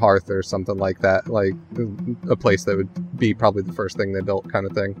around the hearth or something like that. Like, a place that would be probably the first thing they built kind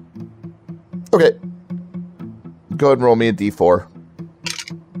of thing. Okay. Go ahead and roll me a d4.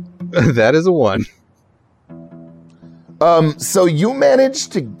 That is a 1. So you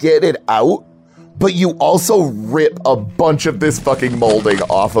managed to get it out, but you also rip a bunch of this fucking molding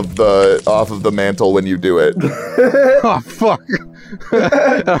off of the mantle when you do it. Oh, fuck.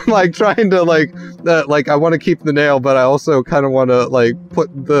 I'm, like, trying to, like, I want to keep the nail, but I also kind of want to, like, put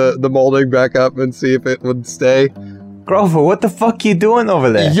the molding back up and see if it would stay. Grover, what the fuck you doing over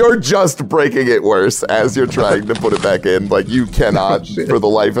there? You're just breaking it worse as you're trying to put it back in. Like, you cannot, for the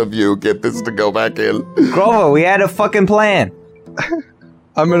life of you, get this to go back in. Grover, we had a fucking plan.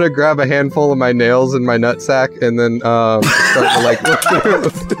 I'm gonna grab a handful of my nails in my nutsack and then start to, like, look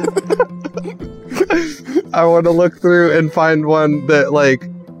through. I want to look through and find one that, like,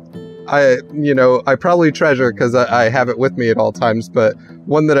 I probably treasure because I have it with me at all times, but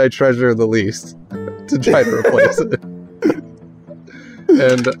one that I treasure the least to try to replace it.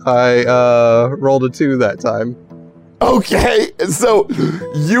 And I rolled a 2 that time. Okay, so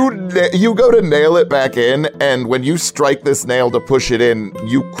you go to nail it back in, and when you strike this nail to push it in,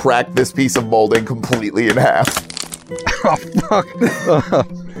 you crack this piece of molding completely in half. Oh, fuck.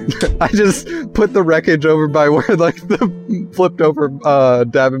 I just put the wreckage over by where like the flipped over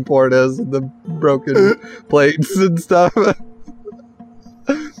Davenport is, and the broken plates and stuff.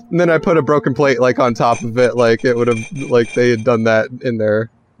 And then I put a broken plate like on top of it, like it would have, like they had done that in their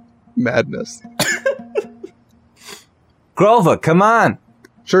madness. Grover, come on.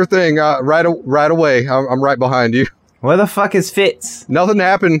 Sure thing. Right away. I'm right behind you. Where the fuck is Fitz? Nothing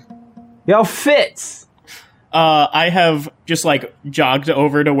happened. Yo, Fitz! I have just like jogged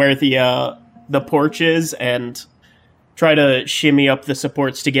over to where the porch is and try to shimmy up the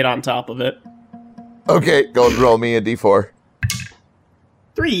supports to get on top of it. Okay, go and roll me a d4.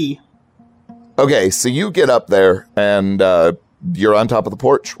 3. Okay, so you get up there and you're on top of the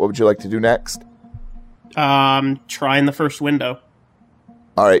porch. What would you like to do next? Trying the first window.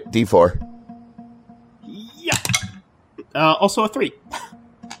 All right, d4. Yeah. Also a 3.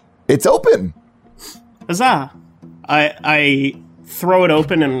 It's open. Huzzah! I throw it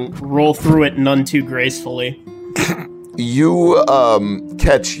open and roll through it none too gracefully. You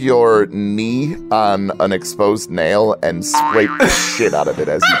catch your knee on an exposed nail and scrape the shit out of it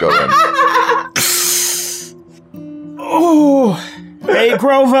as you go in. Oh, hey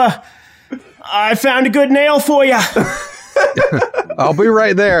Grover, I found a good nail for you. I'll be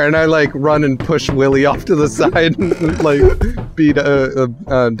right there, and I like run and push Willie off to the side, and like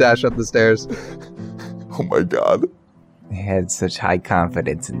dash up the stairs. Oh my god. I had such high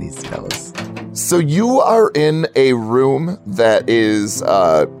confidence in these fellas. So you are in a room that is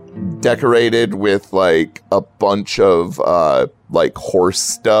decorated with like a bunch of like horse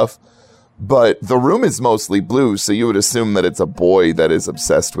stuff, but the room is mostly blue, so you would assume that it's a boy that is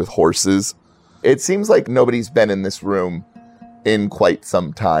obsessed with horses. It seems like nobody's been in this room in quite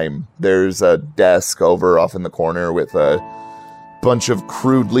some time. There's a desk over off in the corner with a bunch of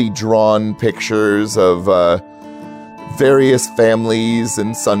crudely drawn pictures of various families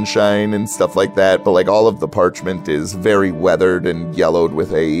and sunshine and stuff like that, but like all of the parchment is very weathered and yellowed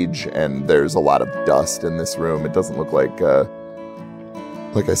with age, and there's a lot of dust in this room. It doesn't look like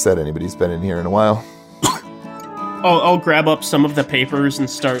I said, anybody's been in here in a while. I'll grab up some of the papers and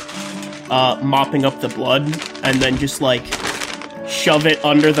start mopping up the blood, and then just like shove it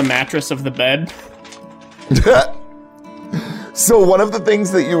under the mattress of the bed. So one of the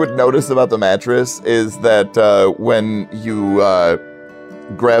things that you would notice about the mattress is that when you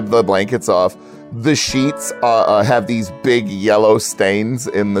grab the blankets off, the sheets have these big yellow stains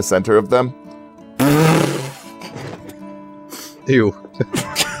in the center of them. Ew.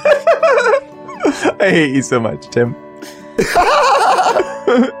 I hate you so much, Tim.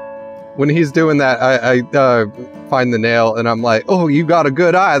 When he's doing that, I find the nail, and I'm like, "Oh, you got a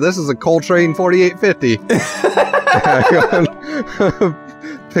good eye. This is a Coltrane 4850." I go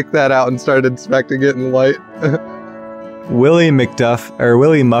and pick that out and start inspecting it in the light. Willie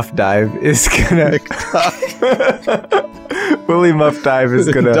Muff Dive is gonna. Willie Muff Dive is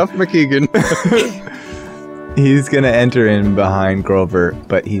gonna. Duff McKeegan. He's gonna enter in behind Grover,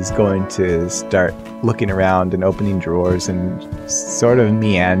 but he's going to start looking around and opening drawers and sort of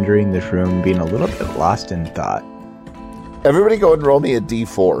meandering this room, being a little bit lost in thought. Everybody go and roll me a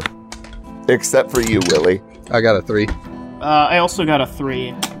d4. Except for you, Willie. I got a 3. I also got a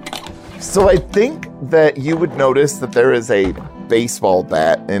 3. So I think that you would notice that there is a baseball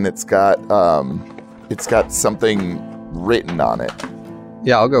bat, and it's got something written on it.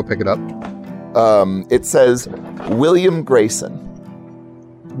 Yeah, I'll go pick it up. It says William Grayson.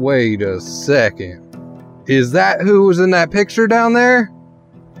 Wait a second. Is that who was in that picture down there?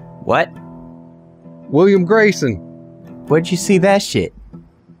 What? William Grayson. Where'd you see that shit?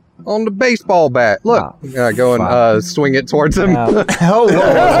 On the baseball bat. Look. Oh, I go and swing it towards him.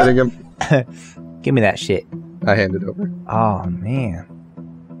 Oh, Hitting him. give me that shit. I hand it over. Oh, man.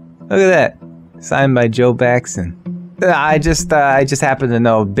 Look at that. Signed by Joe Baxton. I just happen to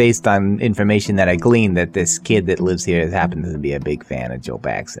know, based on information that I gleaned, that this kid that lives here happens to be a big fan of Joe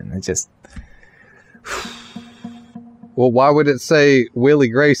Baxton. It's just... Well, why would it say Willie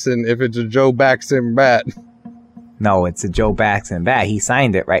Grayson if it's a Joe Baxton bat? No, it's a Joe Baxton bat. He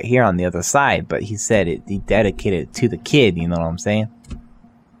signed it right here on the other side, but he said he dedicated it to the kid, you know what I'm saying?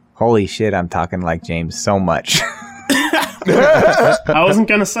 Holy shit, I'm talking like James so much. I wasn't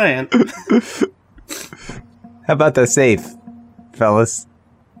gonna say it. How about the safe, fellas?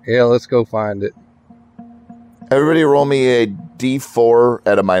 Yeah, let's go find it. Everybody roll me a d4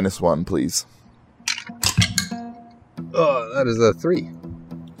 at a -1, please. Oh, that is a 3.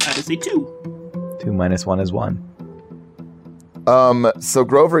 That is a 2. 2 minus 1 is 1. So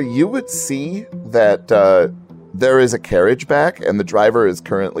Grover, you would see that there is a carriage back, and the driver is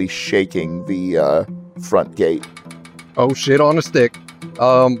currently shaking the front gate. Oh, shit on a stick.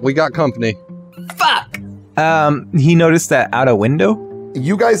 We got company. Fuck! He noticed that out a window?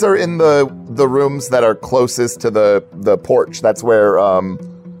 You guys are in the rooms that are closest to the porch. That's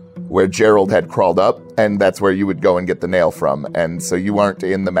where Gerald had crawled up, and that's where you would go and get the nail from. And so you aren't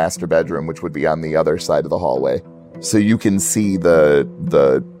in the master bedroom, which would be on the other side of the hallway. So you can see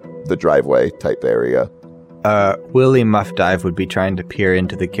the driveway type area. Willie Muff Dive would be trying to peer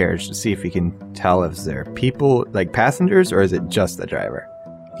into the carriage to see if he can tell if there are people, like passengers, or is it just the driver?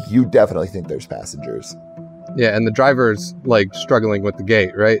 You definitely think there's passengers. Yeah, and the driver's like struggling with the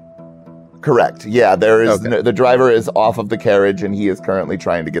gate, right? Correct. Yeah, there is. Okay. The driver is off of the carriage, and he is currently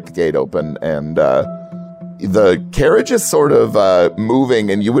trying to get the gate open. And the carriage is sort of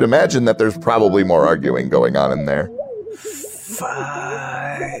moving, and you would imagine that there's probably more arguing going on in there.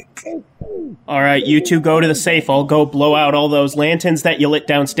 Fuck. All right, you two go to the safe. I'll go blow out all those lanterns that you lit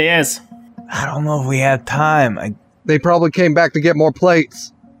downstairs. I don't know if we have time. They probably came back to get more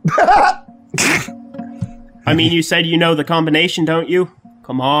plates. I mean, you said you know the combination, don't you?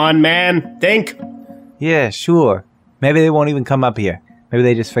 Come on, man. Think. Yeah, sure. Maybe they won't even come up here. Maybe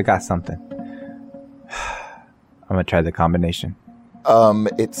they just forgot something. I'm gonna try the combination.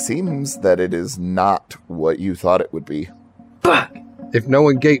 It seems that it is not what you thought it would be. Fuck! If no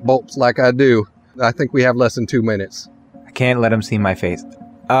one gate bolts like I do, I think we have less than 2 minutes. I can't let him see my face.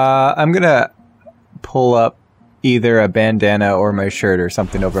 I'm gonna pull up either a bandana or my shirt or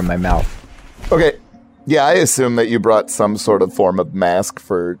something over my mouth. Okay. Yeah, I assume that you brought some sort of form of mask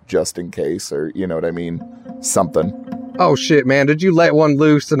for just in case, or you know what I mean? Something. Oh shit, man, did you let one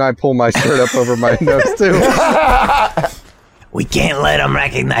loose and I pull my shirt up over my nose too? We can't let them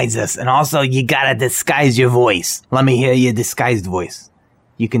recognize us, and also you gotta disguise your voice. Let me hear your disguised voice.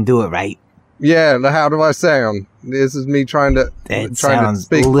 You can do it, right? Yeah, how do I sound? This is me trying to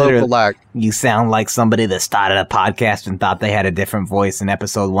speak local like. You sound like somebody that started a podcast and thought they had a different voice in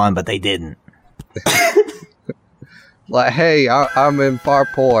episode 1, but they didn't. Like, hey, I'm in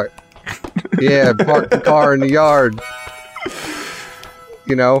Farport. Yeah, park the car in the yard.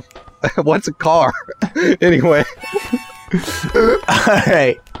 You know, what's a car? Anyway.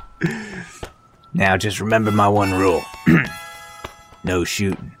 Alright. Now just remember my one rule. No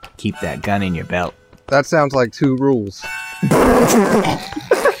shooting. Keep that gun in your belt. That sounds like 2 rules.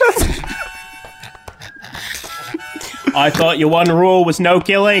 I thought your one rule was no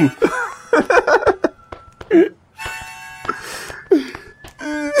killing.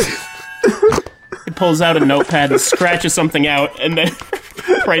 He pulls out a notepad and scratches something out and then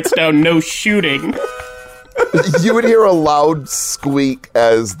writes down no shooting. You would hear a loud squeak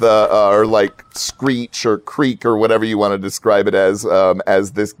as or like screech or creak or whatever you want to describe it as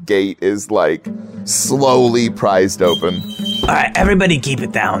this gate is like slowly prized open. Alright, everybody keep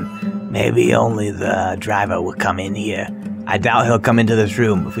it down. Maybe only the driver will come in here. I doubt he'll come into this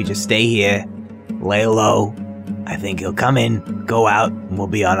room. If we just stay here, lay low, I think he'll come in, go out, and we'll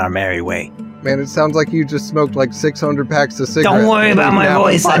be on our merry way. Man, it sounds like you just smoked like 600 packs of cigarettes. Don't worry about my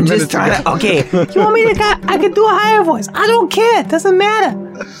voice. I'm just trying to... Okay, you want me to... I can do a higher voice. I don't care. It doesn't matter.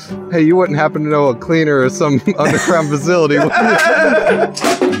 Hey, you wouldn't happen to know a cleaner or some underground facility, would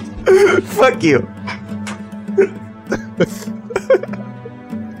you? Fuck you.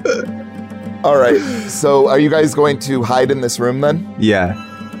 All right, so are you guys going to hide in this room then? Yeah.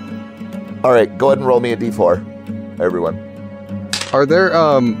 All right, go ahead and roll me a d4, everyone. Are there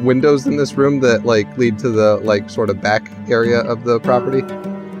windows in this room that like lead to the like sort of back area of the property?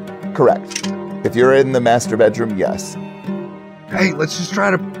 Correct. If you're in the master bedroom, yes. Hey, let's just try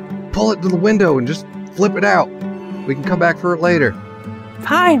to pull it to the window and just flip it out. We can come back for it later.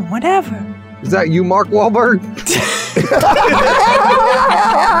 Fine, whatever. Is that you, Mark Wahlberg?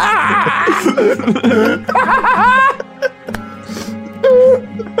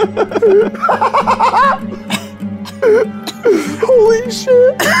 Holy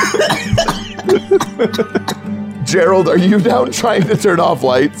shit. Gerald, are you down trying to turn off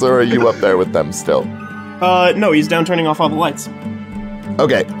lights, or are you up there with them still? No, he's down turning off all the lights.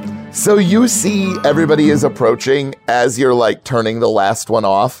 Okay, so you see everybody is approaching as you're, like, turning the last one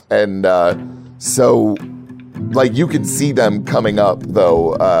off, and, so, like, you can see them coming up,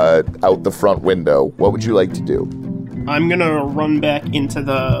 though, out the front window. What would you like to do? I'm gonna run back into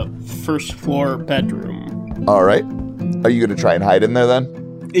the first floor bedroom. All right. Are you going to try and hide in there,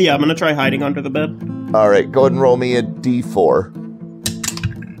 then? Yeah, I'm gonna try hiding under the bed. All right, go ahead and roll me a d4.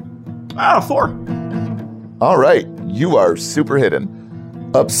 4. All right, you are super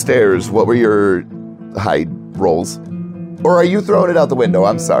hidden. Upstairs, what were your hide rolls? Or are you throwing it out the window?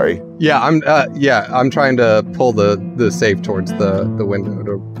 I'm sorry. Yeah, I'm trying to pull the safe towards the window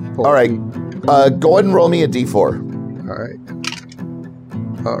to pull. All right, go ahead and roll me a d4. All right.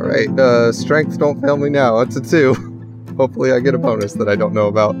 All right. Strength don't fail me now. It's a 2. Hopefully I get a bonus that I don't know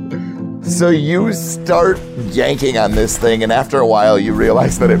about. So you start yanking on this thing, and after a while you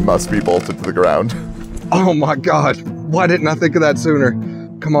realize that it must be bolted to the ground. Oh my god. Why didn't I think of that sooner?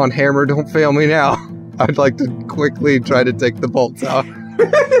 Come on, hammer, don't fail me now. I'd like to quickly try to take the bolts out.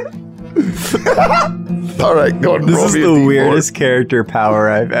 All right, go ahead and This roll is me a the D4. weirdest character power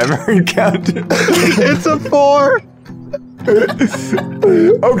I've ever encountered. It's a 4!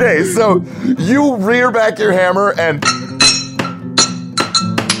 Okay, so you rear back your hammer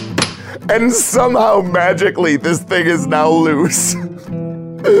and somehow magically this thing is now loose.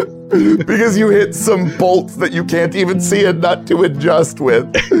 Because you hit some bolts that you can't even see a nut to adjust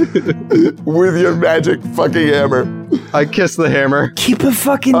with your magic fucking hammer. I kiss the hammer. Keep it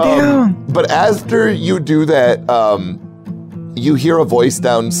fucking down. But after you do that, you hear a voice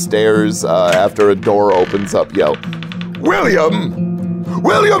downstairs after a door opens up yell,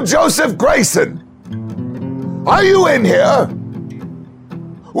 William Joseph Grayson! Are you in here?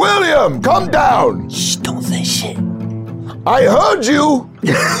 William, come down! Shh, don't say shit. I heard you!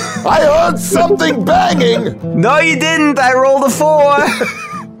 I heard something banging! No, you didn't. I rolled a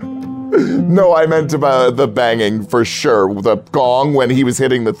 4. No, I meant about the banging for sure. The gong when he was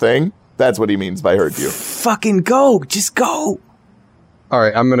hitting the thing. That's what he means by heard you. Fucking go. Just go.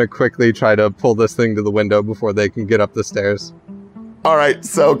 Alright, I'm gonna quickly try to pull this thing to the window before they can get up the stairs. All right,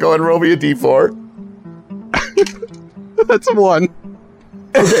 so go and roll me a D4. That's a 1.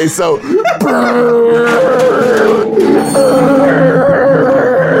 Okay, so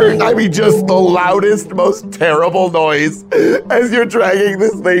I mean, just the loudest, most terrible noise as you're dragging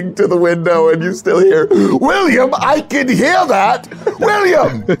this thing to the window and you still hear, William, I can hear that!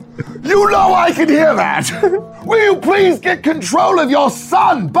 William! You know I can hear that! Will you please get control of your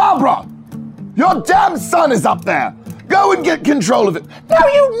son, Barbara? Your damn son is up there! Go and get control of it. Now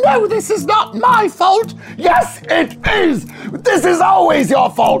you know this is not my fault. Yes, it is. This is always your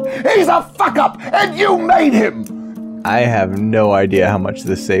fault. He's a fuck up and you made him. I have no idea how much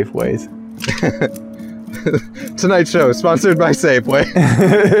this safe weighs. Tonight's show, sponsored by Safeway.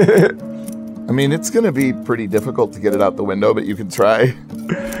 I mean, it's going to be pretty difficult to get it out the window, but you can try.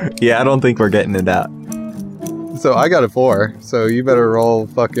 Yeah, I don't think we're getting it out. So I got a 4, so you better roll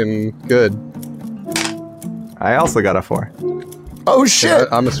fucking good. I also got a 4. Oh, shit. Yeah,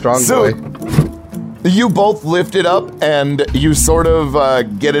 I'm a strong So, boy. you both lift it up and you sort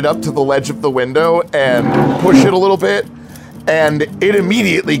of get it up to the ledge of the window and push it a little bit. And it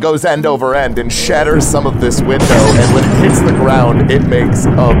immediately goes end over end and shatters some of this window. And when it hits the ground, it makes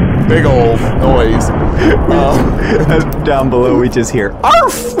a big old noise. Down below, we just hear,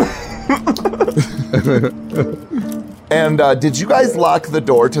 ARF! And did you guys lock the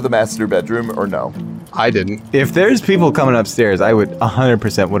door to the master bedroom or no? I didn't. If there's people coming upstairs, I would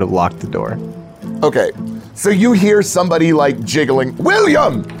 100% would have locked the door. Okay, so you hear somebody like jiggling,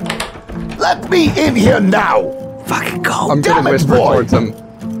 William! Let me in here now! Fucking go. I'm damn gonna it, whisper boy. towards him.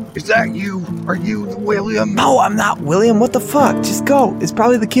 Is that you? Are you William? No, I'm not William. What the fuck? Just go. It's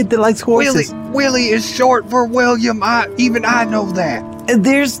probably the kid that likes horses. Willie is short for William. I know that. And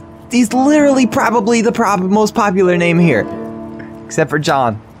he's literally probably the most popular name here. Except for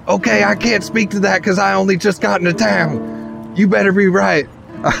John. Okay, I can't speak to that because I only just got into town. You better be right.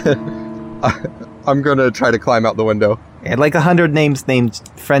 I'm gonna try to climb out the window. I had like 100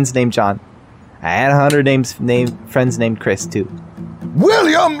 friends named John. I had 100 friends named Chris too.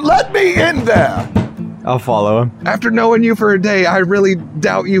 William, let me in there! I'll follow him. After knowing you for a day, I really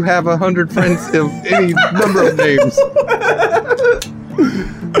doubt you have 100 friends of any number of names.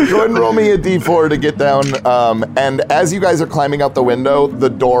 Go ahead and roll me a d4 to get down. And as you guys are climbing out the window, the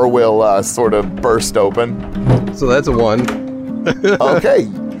door will sort of burst open. So that's a 1. Okay.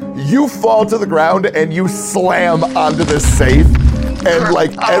 You fall to the ground and you slam onto this safe. And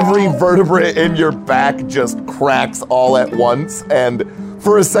like every vertebrae in your back just cracks all at once. And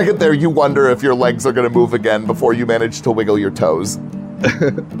for a second there, you wonder if your legs are going to move again before you manage to wiggle your toes.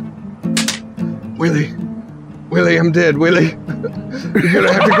 Willie, I'm dead, Willie. You're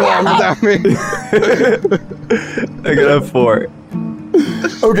gonna have to go on without me. I got a 4.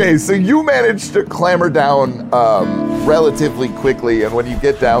 Okay, so you manage to clamber down relatively quickly, and when you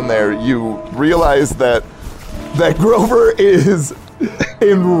get down there, you realize that Grover is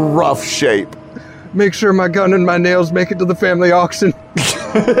in rough shape. Make sure my gun and my nails make it to the family auction.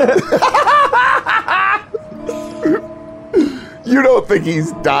 You don't think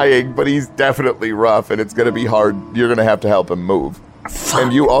he's dying, but he's definitely rough, and it's going to be hard. You're going to have to help him move. Fuck.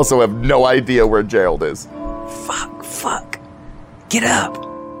 And you also have no idea where Gerald is. Fuck. Get up.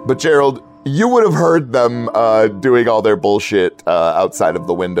 But Gerald, You would have heard them doing all their bullshit outside of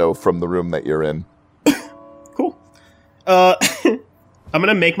the window from the room that you're in. Cool. I'm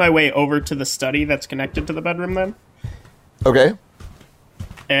gonna make my way over to the study that's connected to the bedroom then. Okay.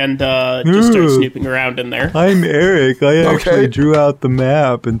 And just start snooping around in there. I'm Eric. I actually drew out the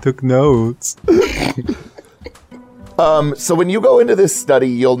map and took notes. So when you go into this study,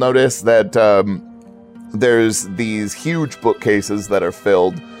 you'll notice that there's these huge bookcases that are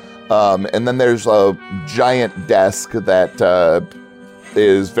filled. And then there's a giant desk that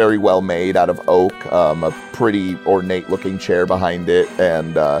is very well made out of oak, a pretty ornate-looking chair behind it,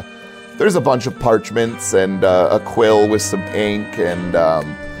 and there's a bunch of parchments and a quill with some ink, and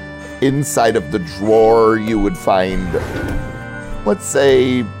inside of the drawer you would find, let's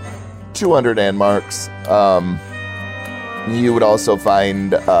say, 200 Anmarks. You would also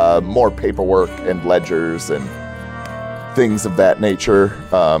find more paperwork and ledgers and things of that nature.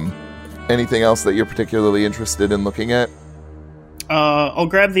 Anything else that you're particularly interested in looking at? I'll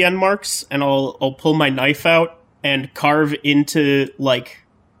grab the end marks and I'll pull my knife out and carve into like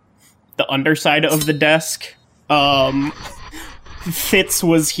the underside of the desk. Fitz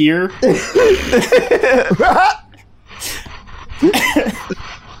was here.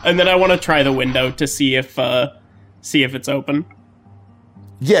 And then I want to try the window to see if it's open.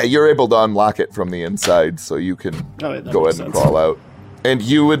 Yeah, you're able to unlock it from the inside, so you can go ahead and crawl out. And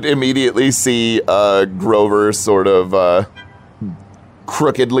you would immediately see Grover sort of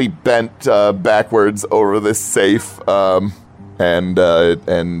crookedly bent backwards over this safe, and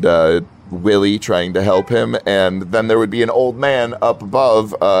Willie trying to help him. And then there would be an old man up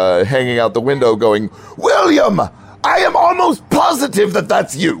above, hanging out the window going, "William, I am almost positive that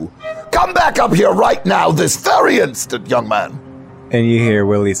that's you. Come back up here right now, this very instant, young man." And you hear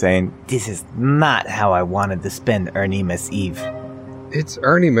Willie saying, "This is not how I wanted to spend Erniemus Eve." It's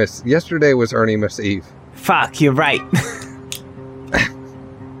Erniemus. Yesterday was Erniemus Eve. Fuck, you're right.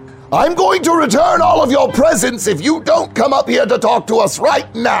 I'm going to return all of your presents if you don't come up here to talk to us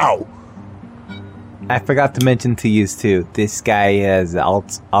right now. I forgot to mention to you too, this guy has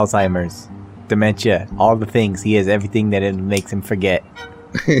Alzheimer's, dementia, all the things. He has everything that it makes him forget.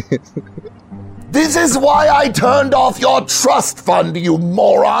 This is why I turned off your trust fund, you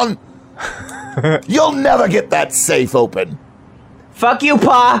moron. You'll never get that safe open. Fuck you,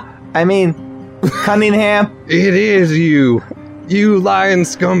 Pa! I mean, Cunningham. It is you. You lying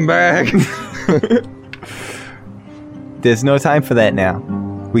scumbag. There's no time for that now.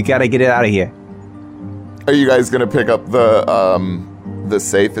 We gotta get it out of here. Are you guys gonna pick up the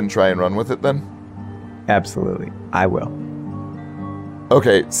safe and try and run with it then? Absolutely. I will.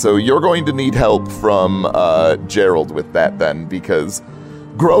 Okay, so you're going to need help from Gerald with that then, because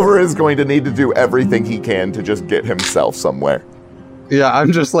Grover is going to need to do everything he can to just get himself somewhere. Yeah,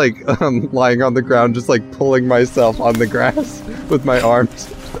 I'm just like lying on the ground, just like pulling myself on the grass with my arms.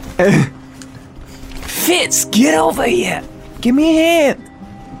 Fitz, get over here. Give me a hand.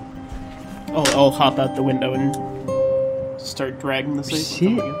 I'll hop out the window and start dragging the safe.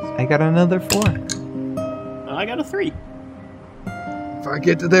 Shit, I got another 4. I got a 3. If I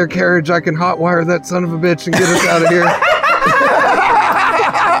get to their carriage, I can hotwire that son of a bitch and get us out of here.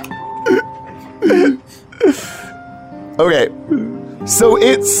 Okay, so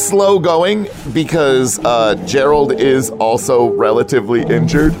it's slow going because Gerald is also relatively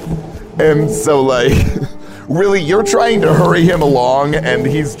injured. And so, like, really, you're trying to hurry him along, and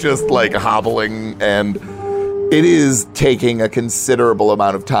he's just, like, hobbling, and it is taking a considerable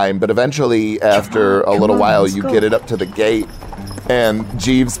amount of time. But eventually, after a little while, you get it up to the gate, and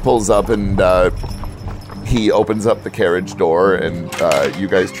Jeeves pulls up, and he opens up the carriage door, and you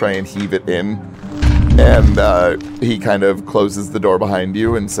guys try and heave it in. And he kind of closes the door behind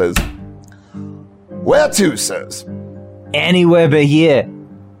you and says, "Where to, sirs?" Anywhere but here.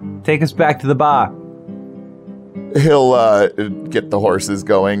 Take us back to the bar. He'll get the horses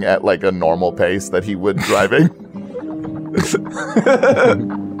going at like a normal pace that he would driving.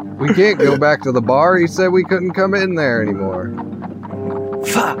 We can't go back to the bar. He said we couldn't come in there anymore.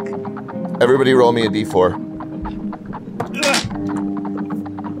 Fuck. Everybody roll me a d4.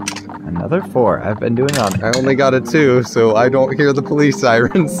 Another 4. I've been doing on it. I only got a 2, so I don't hear the police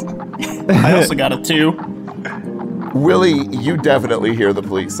sirens. I also got a 2. Willie, you definitely hear the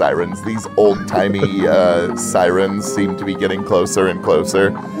police sirens. These old-timey sirens seem to be getting closer and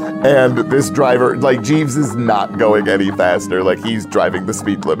closer. And this driver, like, Jeeves is not going any faster. Like, he's driving the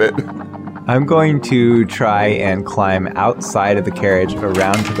speed limit. I'm going to try and climb outside of the carriage,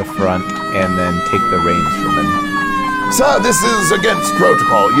 around to the front, and then take the reins from him. Sir, this is against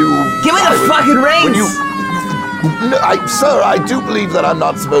protocol. Give me the fucking reins! No, sir, I do believe that I'm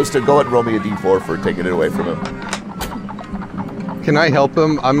not supposed to go and roll me a d4 for taking it away from him. Can I help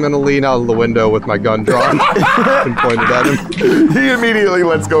him? I'm gonna lean out of the window with my gun drawn and point it at him. He immediately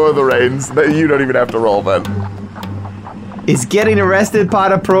lets go of the reins. You don't even have to roll then. Is getting arrested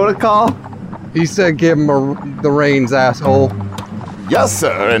part of protocol? He said give him the reins, asshole. Yes,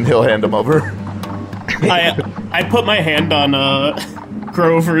 sir, and he'll hand them over. I put my hand on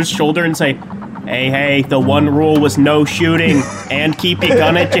Grover's shoulder and say, hey, the one rule was no shooting and keep your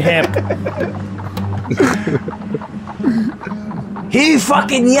gun at your hip. He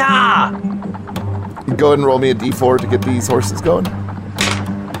fucking yeah! Go ahead and roll me a d4 to get these horses going.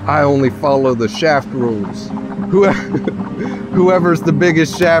 I only follow the shaft rules. Whoever's the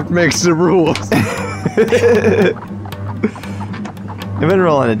biggest shaft makes the rules. I've been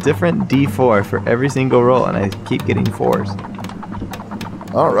rolling a different d4 for every single roll, and I keep getting 4s.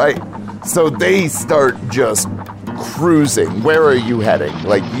 All right. So they start just cruising. Where are you heading?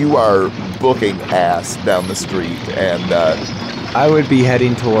 Like, you are booking ass down the street, and I would be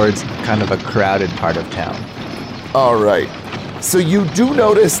heading towards kind of a crowded part of town. all right. So you do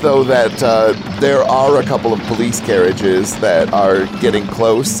notice, though, that there are a couple of police carriages that are getting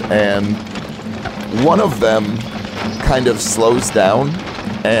close, and one of them kind of slows down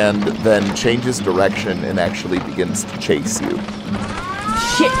and then changes direction and actually begins to chase you.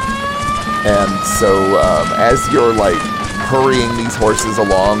 Shit! And so, as you're like hurrying these horses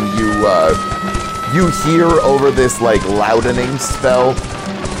along, you hear over this like loudening spell.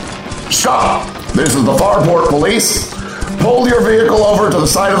 Stop! This is the Farport Police. Pull your vehicle over to the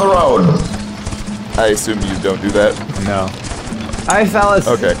side of the road. I assume you don't do that. No. Alright, fellas.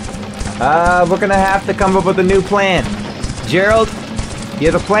 Okay. We're gonna have to come up with a new plan. Gerald,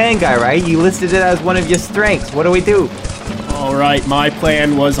 you're the plan guy, right? You listed it as one of your strengths. What do we do? All right, my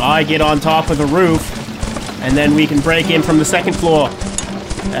plan was I get on top of the roof, and then we can break in from the second floor.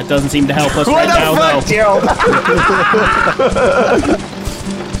 That doesn't seem to help us right now, though. Gerald?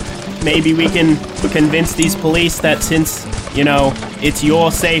 Maybe we can convince these police that since, it's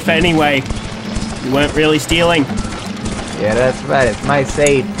your safe anyway, you weren't really stealing. Yeah, that's right. It's my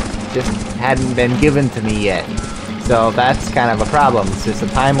safe. Just hadn't been given to me yet. So that's kind of a problem. It's just a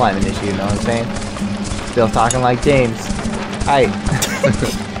timeline issue, you know what I'm saying? Still talking like James. Hi.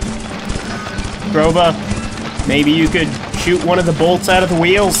 Grover, maybe you could shoot one of the bolts out of the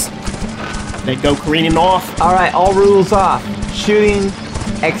wheels. They'd go careening off. Alright, all rules off. Shooting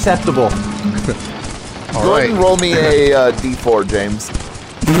acceptable. All Go right. ahead and roll me a d4, James.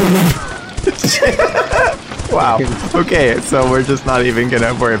 Wow. Okay, so we're just not even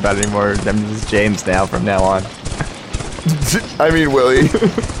gonna worry about it anymore. I'm just James now from now on. I mean, Willie.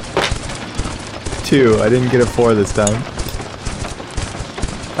 2. I didn't get a 4 this time.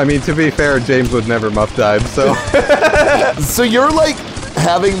 I mean, to be fair, James would never muff dive, so. So you're like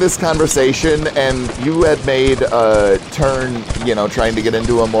having this conversation, and you had made a turn, trying to get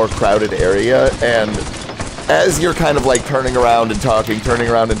into a more crowded area, and as you're kind of like turning around and talking,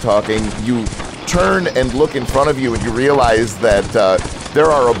 you turn and look in front of you, and you realize that there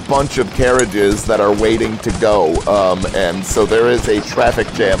are a bunch of carriages that are waiting to go, and so there is a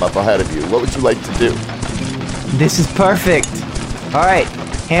traffic jam up ahead of you. What would you like to do? This is perfect. Alright,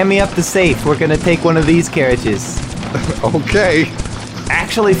 hand me up the safe. We're gonna take one of these carriages. Okay.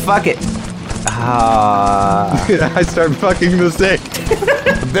 Actually, fuck it. I start fucking the safe.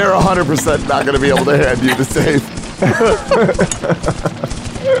 They're 100% not going to be able to hand you the safe.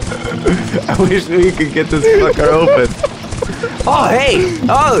 I wish we could get this fucker open. Oh, hey!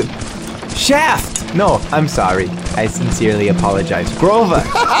 Oh! Shaft! No, I'm sorry. I sincerely apologize. Grover!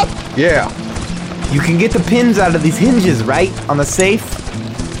 Yeah. You can get the pins out of these hinges, right? On the safe?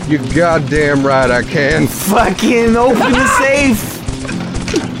 You goddamn right I can. Fucking open the safe!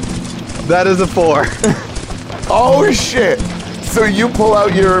 That is a 4. Oh, shit. So you pull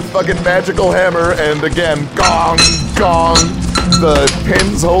out your fucking magical hammer, and again, gong, gong. The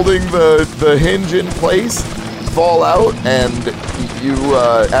pins holding the hinge in place fall out, and you,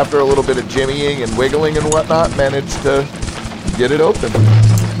 after a little bit of jimmying and wiggling and whatnot, manage to get it open.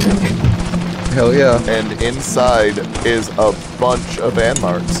 Hell yeah. And inside is a bunch of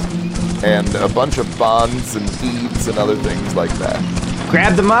Anmarks, and a bunch of bonds and deeds and other things like that.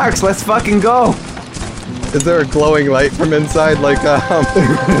 Grab the marks, let's fucking go! Is there a glowing light from inside, like,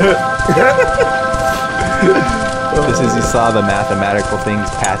 Just as you saw the mathematical things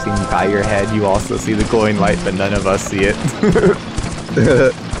passing by your head, you also see the glowing light, but none of us see it.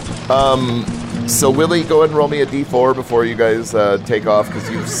 So Willie, go ahead and roll me a d4 before you guys take off, because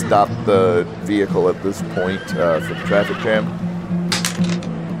you've stopped the vehicle at this point for the traffic jam.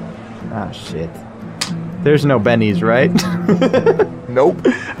 Ah, shit. There's no bennies, right? Nope.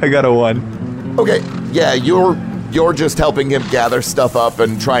 I got a 1. Okay, yeah, you're just helping him gather stuff up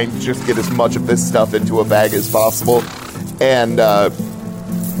and trying to just get as much of this stuff into a bag as possible. And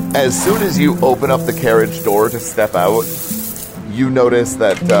as soon as you open up the carriage door to step out, you notice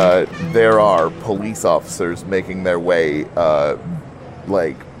that there are police officers making their way,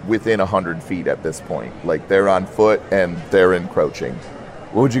 like, within 100 feet at this point. Like, they're on foot and they're encroaching.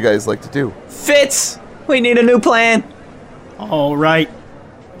 What would you guys like to do? Fitz! We need a new plan! All right.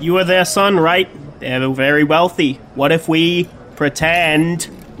 You are their son, right? They're very wealthy. What if we pretend,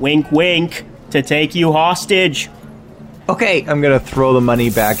 wink wink, to take you hostage? Okay, I'm gonna throw the money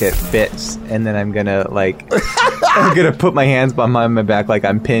back at Fitz, and then I'm gonna, like... I'm gonna put my hands behind my back like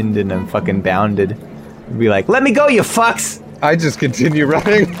I'm pinned and I'm fucking bounded. And be like, let me go, you fucks! I just continue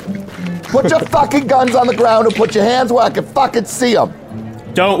running. Put your fucking guns on the ground and put your hands where I can fucking see them.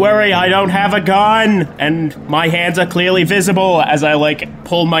 Don't worry, I don't have a gun, and my hands are clearly visible as I, like,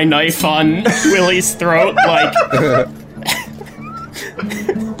 pull my knife on Willie's throat, like...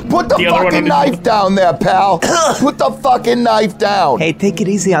 Put the fucking knife down there, pal. Put the fucking knife down. Hey, take it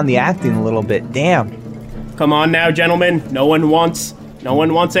easy on the acting a little bit, damn. Come on now, gentlemen. No one wants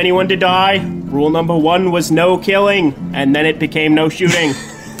anyone to die. Rule number 1 was no killing, and then it became no shooting.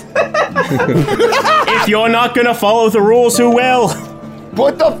 If you're not gonna follow the rules, who will?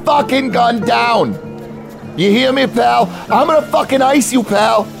 Put the fucking gun down. You hear me, pal? I'm gonna fucking ice you,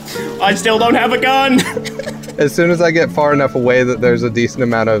 pal. I still don't have a gun. As soon as I get far enough away that there's a decent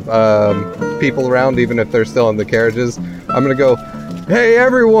amount of people around, even if they're still in the carriages, I'm gonna go, hey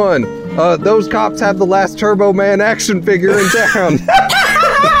everyone, those cops have the last Turbo Man action figure in town.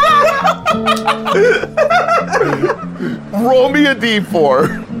 Roll me a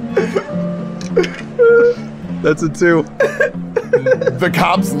d4. That's a 2. The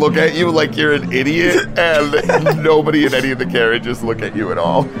cops look at you like you're an idiot, and nobody in any of the carriages look at you at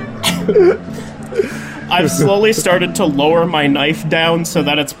all. I've slowly started to lower my knife down so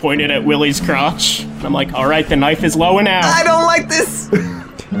that it's pointed at Willie's crotch. And I'm like, all right, the knife is low now. I don't like this!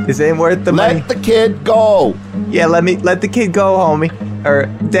 This ain't worth the money. Let the kid go. Yeah, let the kid go, homie. Or,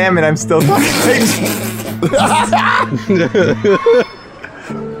 damn it, I'm still talking.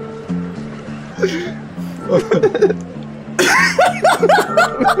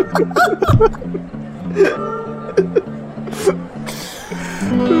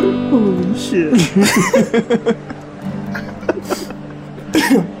 Holy shit.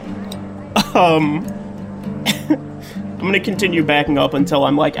 I'm gonna continue backing up until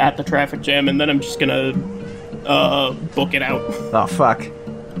I'm like at the traffic jam, and then I'm just gonna book it out. Oh, fuck.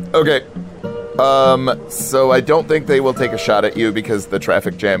 Okay. So I don't think they will take a shot at you because the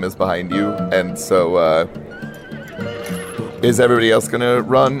traffic jam is behind you, and so, is everybody else gonna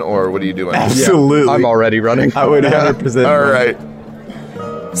run, or what are you doing? Absolutely. Yeah, I'm already running. I would 100%. All right.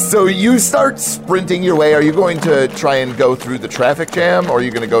 So you start sprinting your way. Are you going to try and go through the traffic jam, or are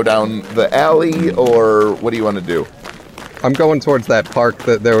you going to go down the alley, or what do you want to do? I'm going towards that park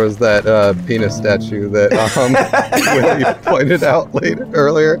that there was that penis statue that Willie pointed out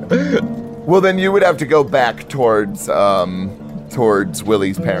earlier. Well, then you would have to go back towards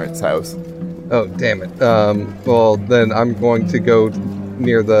Willie's parents' house. Oh, damn it. Well, then I'm going to go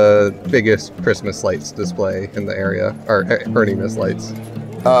near the biggest Christmas lights display in the area, or Ernie-ness lights.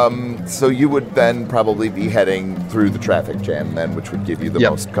 So you would then probably be heading through the traffic jam then, which would give you the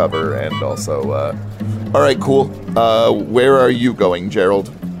most cover, and also, all right, cool. Where are you going,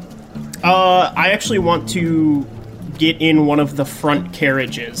 Gerald? I actually want to get in one of the front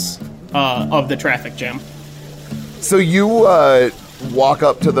carriages, of the traffic jam. So you, walk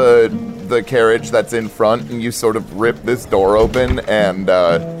up to the carriage that's in front, and you sort of rip this door open, and,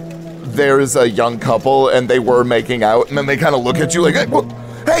 there's a young couple, and they were making out, and then they kind of look at you like,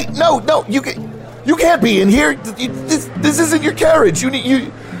 hey, no, you can't be in here. This isn't your carriage. You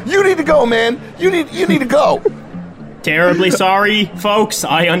need to go, man. You need to go. Terribly sorry, folks.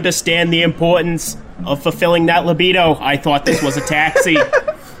 I understand the importance of fulfilling that libido. I thought this was a taxi.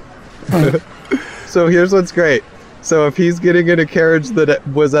 So here's what's great. So if he's getting in a carriage that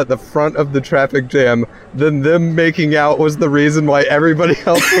was at the front of the traffic jam, then them making out was the reason why everybody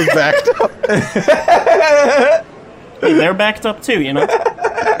else was backed up. Hey, they're backed up too, you know?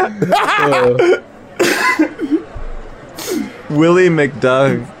 Willie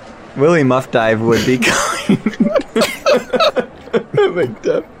Muff Dive would be going.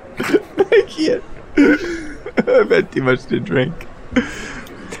 McDuff. I can't. I've had too much to drink.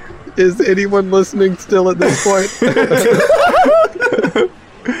 Is anyone listening still at this point?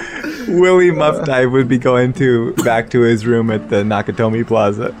 Willie Muff Dive would be going back to his room at the Nakatomi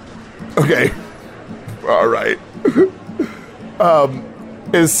Plaza. Okay. All right.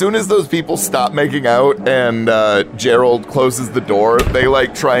 As soon as those people stop making out and Gerald closes the door, they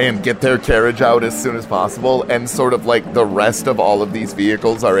like try and get their carriage out as soon as possible, and sort of like the rest of all of these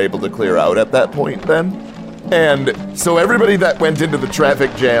vehicles are able to clear out at that point then. And so everybody that went into the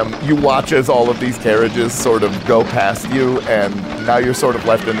traffic jam, you watch as all of these carriages sort of go past you, and now you're sort of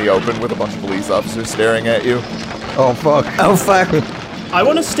left in the open with a bunch of police officers staring at you. Oh, fuck. Oh, fuck. I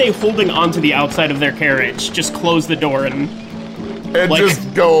want to stay holding onto the outside of their carriage. Just close the door and like,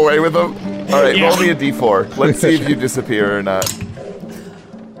 just go away with them. All right, Yeah. roll me a d4. Let's see if you disappear or not.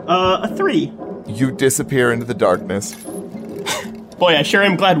 a 3. You disappear into the darkness. Boy, I sure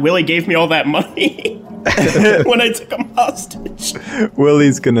am glad Willie gave me all that money when I took him hostage.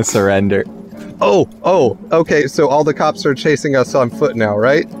 Willie's gonna surrender. Oh, okay, so all the cops are chasing us on foot now,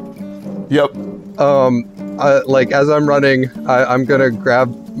 right? Yep. Like, as I'm running, I'm gonna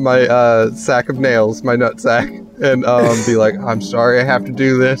grab my sack of nails, my nut sack, and be like, I'm sorry I have to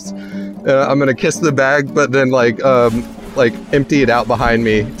do this. I'm gonna kiss the bag, but then like empty it out behind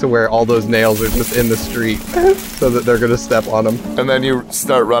me to where all those nails are just in the street so that they're gonna step on them. And then you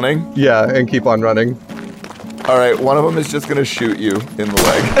start running? Yeah, and keep on running. All right, one of them is just going to shoot you in the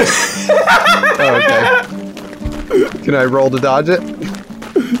leg. Oh, okay. Can I roll to dodge it?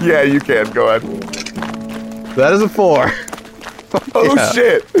 Yeah, you can. Go ahead. That is a 4. Oh, Yeah.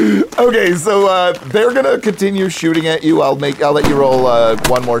 shit. Okay, so they're going to continue shooting at you. I'll let you roll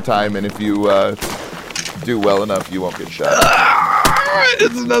one more time, and if you do well enough, you won't get shot.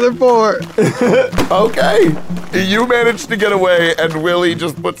 It's another 4. Okay. You manage to get away, and Willie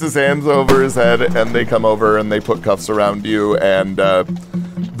just puts his hands over his head, and they come over and they put cuffs around you, and the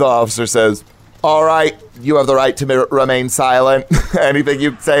officer says, all right, you have the right to remain silent. Anything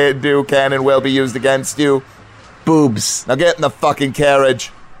you say and do can and will be used against you. Boobs. Now get in the fucking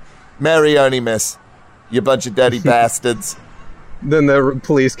carriage. Marry Ernie, miss. You bunch of dirty bastards. Then the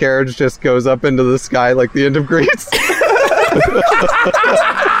police carriage just goes up into the sky like the end of Grease.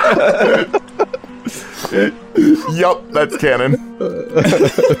 Yup, that's canon.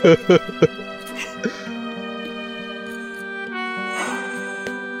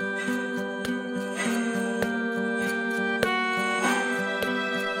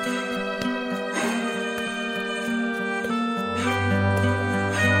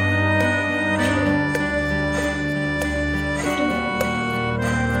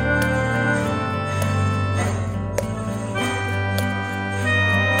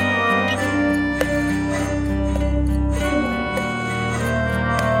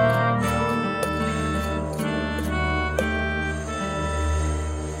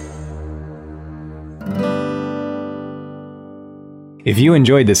 If you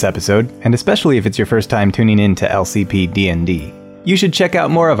enjoyed this episode, and especially if it's your first time tuning in to LCP D&D, you should check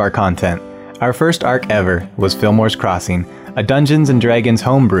out more of our content. Our first arc ever was Fillmore's Crossing, a Dungeons & Dragons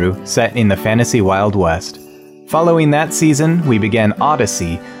homebrew set in the fantasy Wild West. Following that season, we began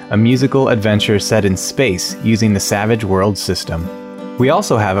Odyssey, a musical adventure set in space using the Savage Worlds system. We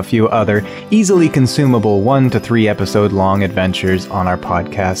also have a few other easily consumable 1 to 3 episode long adventures on our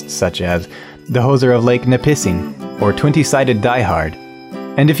podcast, such as The Hoser of Lake Nipissing or 20-Sided Die Hard.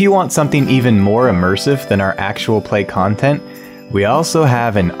 And if you want something even more immersive than our actual play content, we also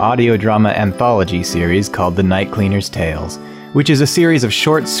have an audio drama anthology series called The Night Cleaner's Tales, which is a series of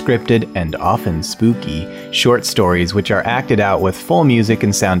short scripted and often spooky short stories which are acted out with full music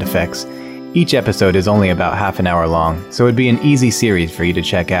and sound effects. Each episode is only about half an hour long, so it'd be an easy series for you to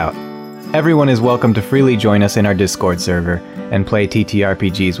check out. Everyone is welcome to freely join us in our Discord server and play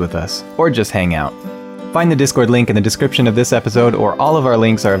TTRPGs with us, or just hang out. Find the Discord link in the description of this episode, or all of our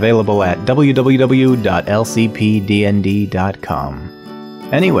links are available at www.lcpdnd.com.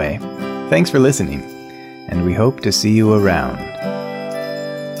 Anyway, thanks for listening, and we hope to see you around.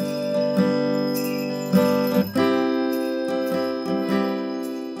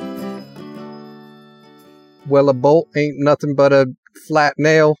 Well, a bolt ain't nothing but a flat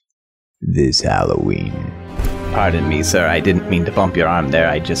nail. This Halloween. Pardon me, sir, I didn't mean to bump your arm there,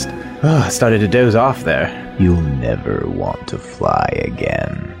 I just started to doze off there. You'll never want to fly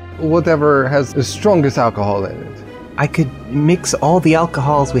again. Whatever has the strongest alcohol in it. I could mix all the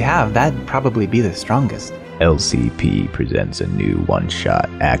alcohols we have, that'd probably be the strongest. LCP presents a new one-shot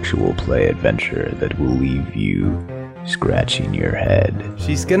actual play adventure that will leave you scratching your head.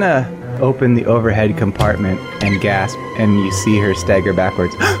 She's gonna open the overhead compartment and gasp, and you see her stagger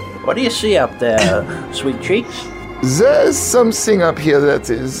backwards. What do you see up there, sweet cheeks? There's something up here that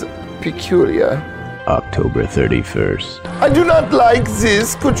is peculiar. October 31st. I do not like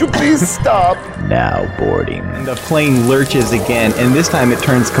this. Could you please stop? Now boarding. The plane lurches again, and this time it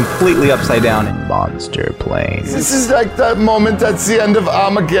turns completely upside down. Monster plane. This is like that moment at the end of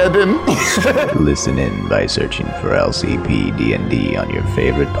Armageddon. Listen in by searching for LCP D&D on your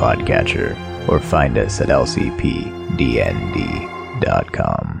favorite podcatcher, or find us at lcpdnd.com.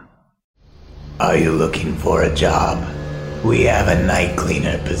 Are you looking for a job? We have a night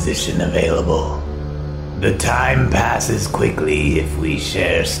cleaner position available. The time passes quickly if we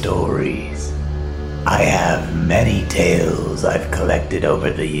share stories. I have many tales I've collected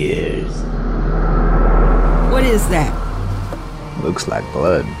over the years. What is that? Looks like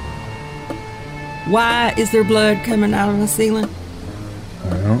blood. Why is there blood coming out of the ceiling?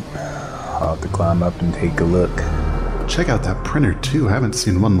 Well, I'll have to climb up and take a look. Check out that printer too. I haven't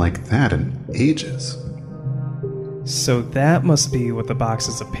seen one like that in ages. So that must be what the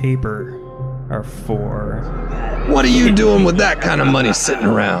boxes of paper are for. What are you doing with that kind of money sitting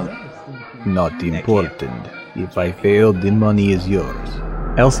around? Not important. If I fail, the money is yours.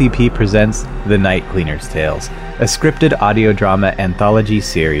 LCP presents The Night Cleaner's Tales, a scripted audio drama anthology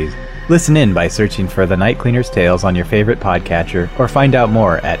series. Listen in by searching for The Night Cleaner's Tales on your favorite podcatcher, or find out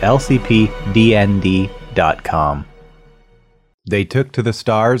more at lcpdnd.com. They took to the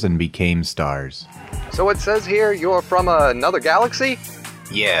stars and became stars. So it says here you're from another galaxy?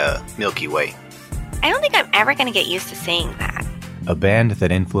 Yeah, Milky Way. I don't think I'm ever going to get used to saying that. A band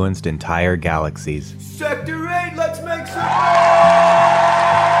that influenced entire galaxies. Sector 8, let's make some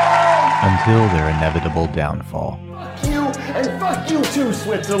Until their inevitable downfall. Fuck you, and fuck you too,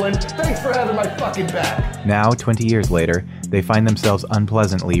 Switzerland. Thanks for having my fucking back. Now, 20 years later, they find themselves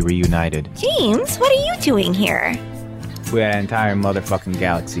unpleasantly reunited. James, what are you doing here? We had an entire motherfucking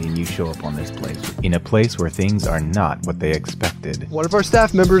galaxy and you show up on this place. In a place where things are not what they expected. One of our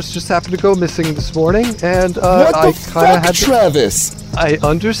staff members just happened to go missing this morning, and What I the kind of fuck, had to... Travis? I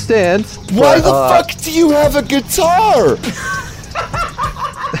understand. Why but, the fuck do you have a guitar?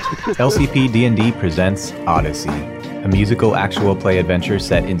 LCP D&D presents Odyssey, a musical actual play adventure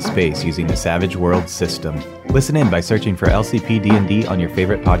set in space using the Savage Worlds system. Listen in by searching for LCP D&D on your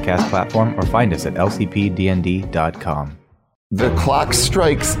favorite podcast platform, or find us at lcpdnd.com. The clock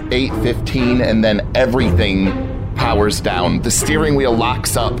strikes 8:15 and then everything powers down. The steering wheel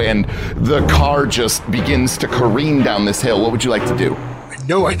locks up and the car just begins to careen down this hill. What would you like to do? I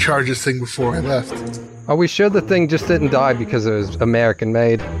know I charged this thing before I left. Are we sure the thing just didn't die because it was American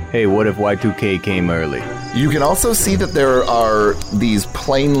made? Hey, what if Y2K came early? You can also see that there are these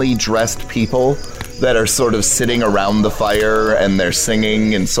plainly dressed people that are sort of sitting around the fire, and they're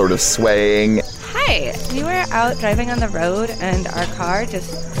singing and sort of swaying. Hi, we were out driving on the road and our car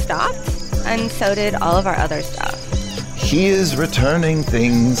just stopped, and so did all of our other stuff. He is returning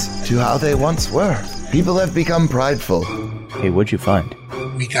things to how they once were. People have become prideful. Hey, what'd you find?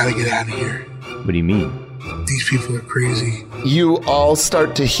 We gotta get out of here. What do you mean? These people are crazy. You all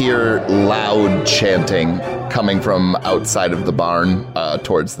start to hear loud chanting coming from outside of the barn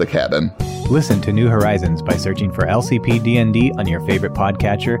towards the cabin. Listen to New Horizons by searching for LCP D&D on your favorite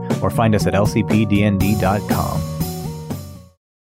podcatcher, or find us at lcpdnd.com.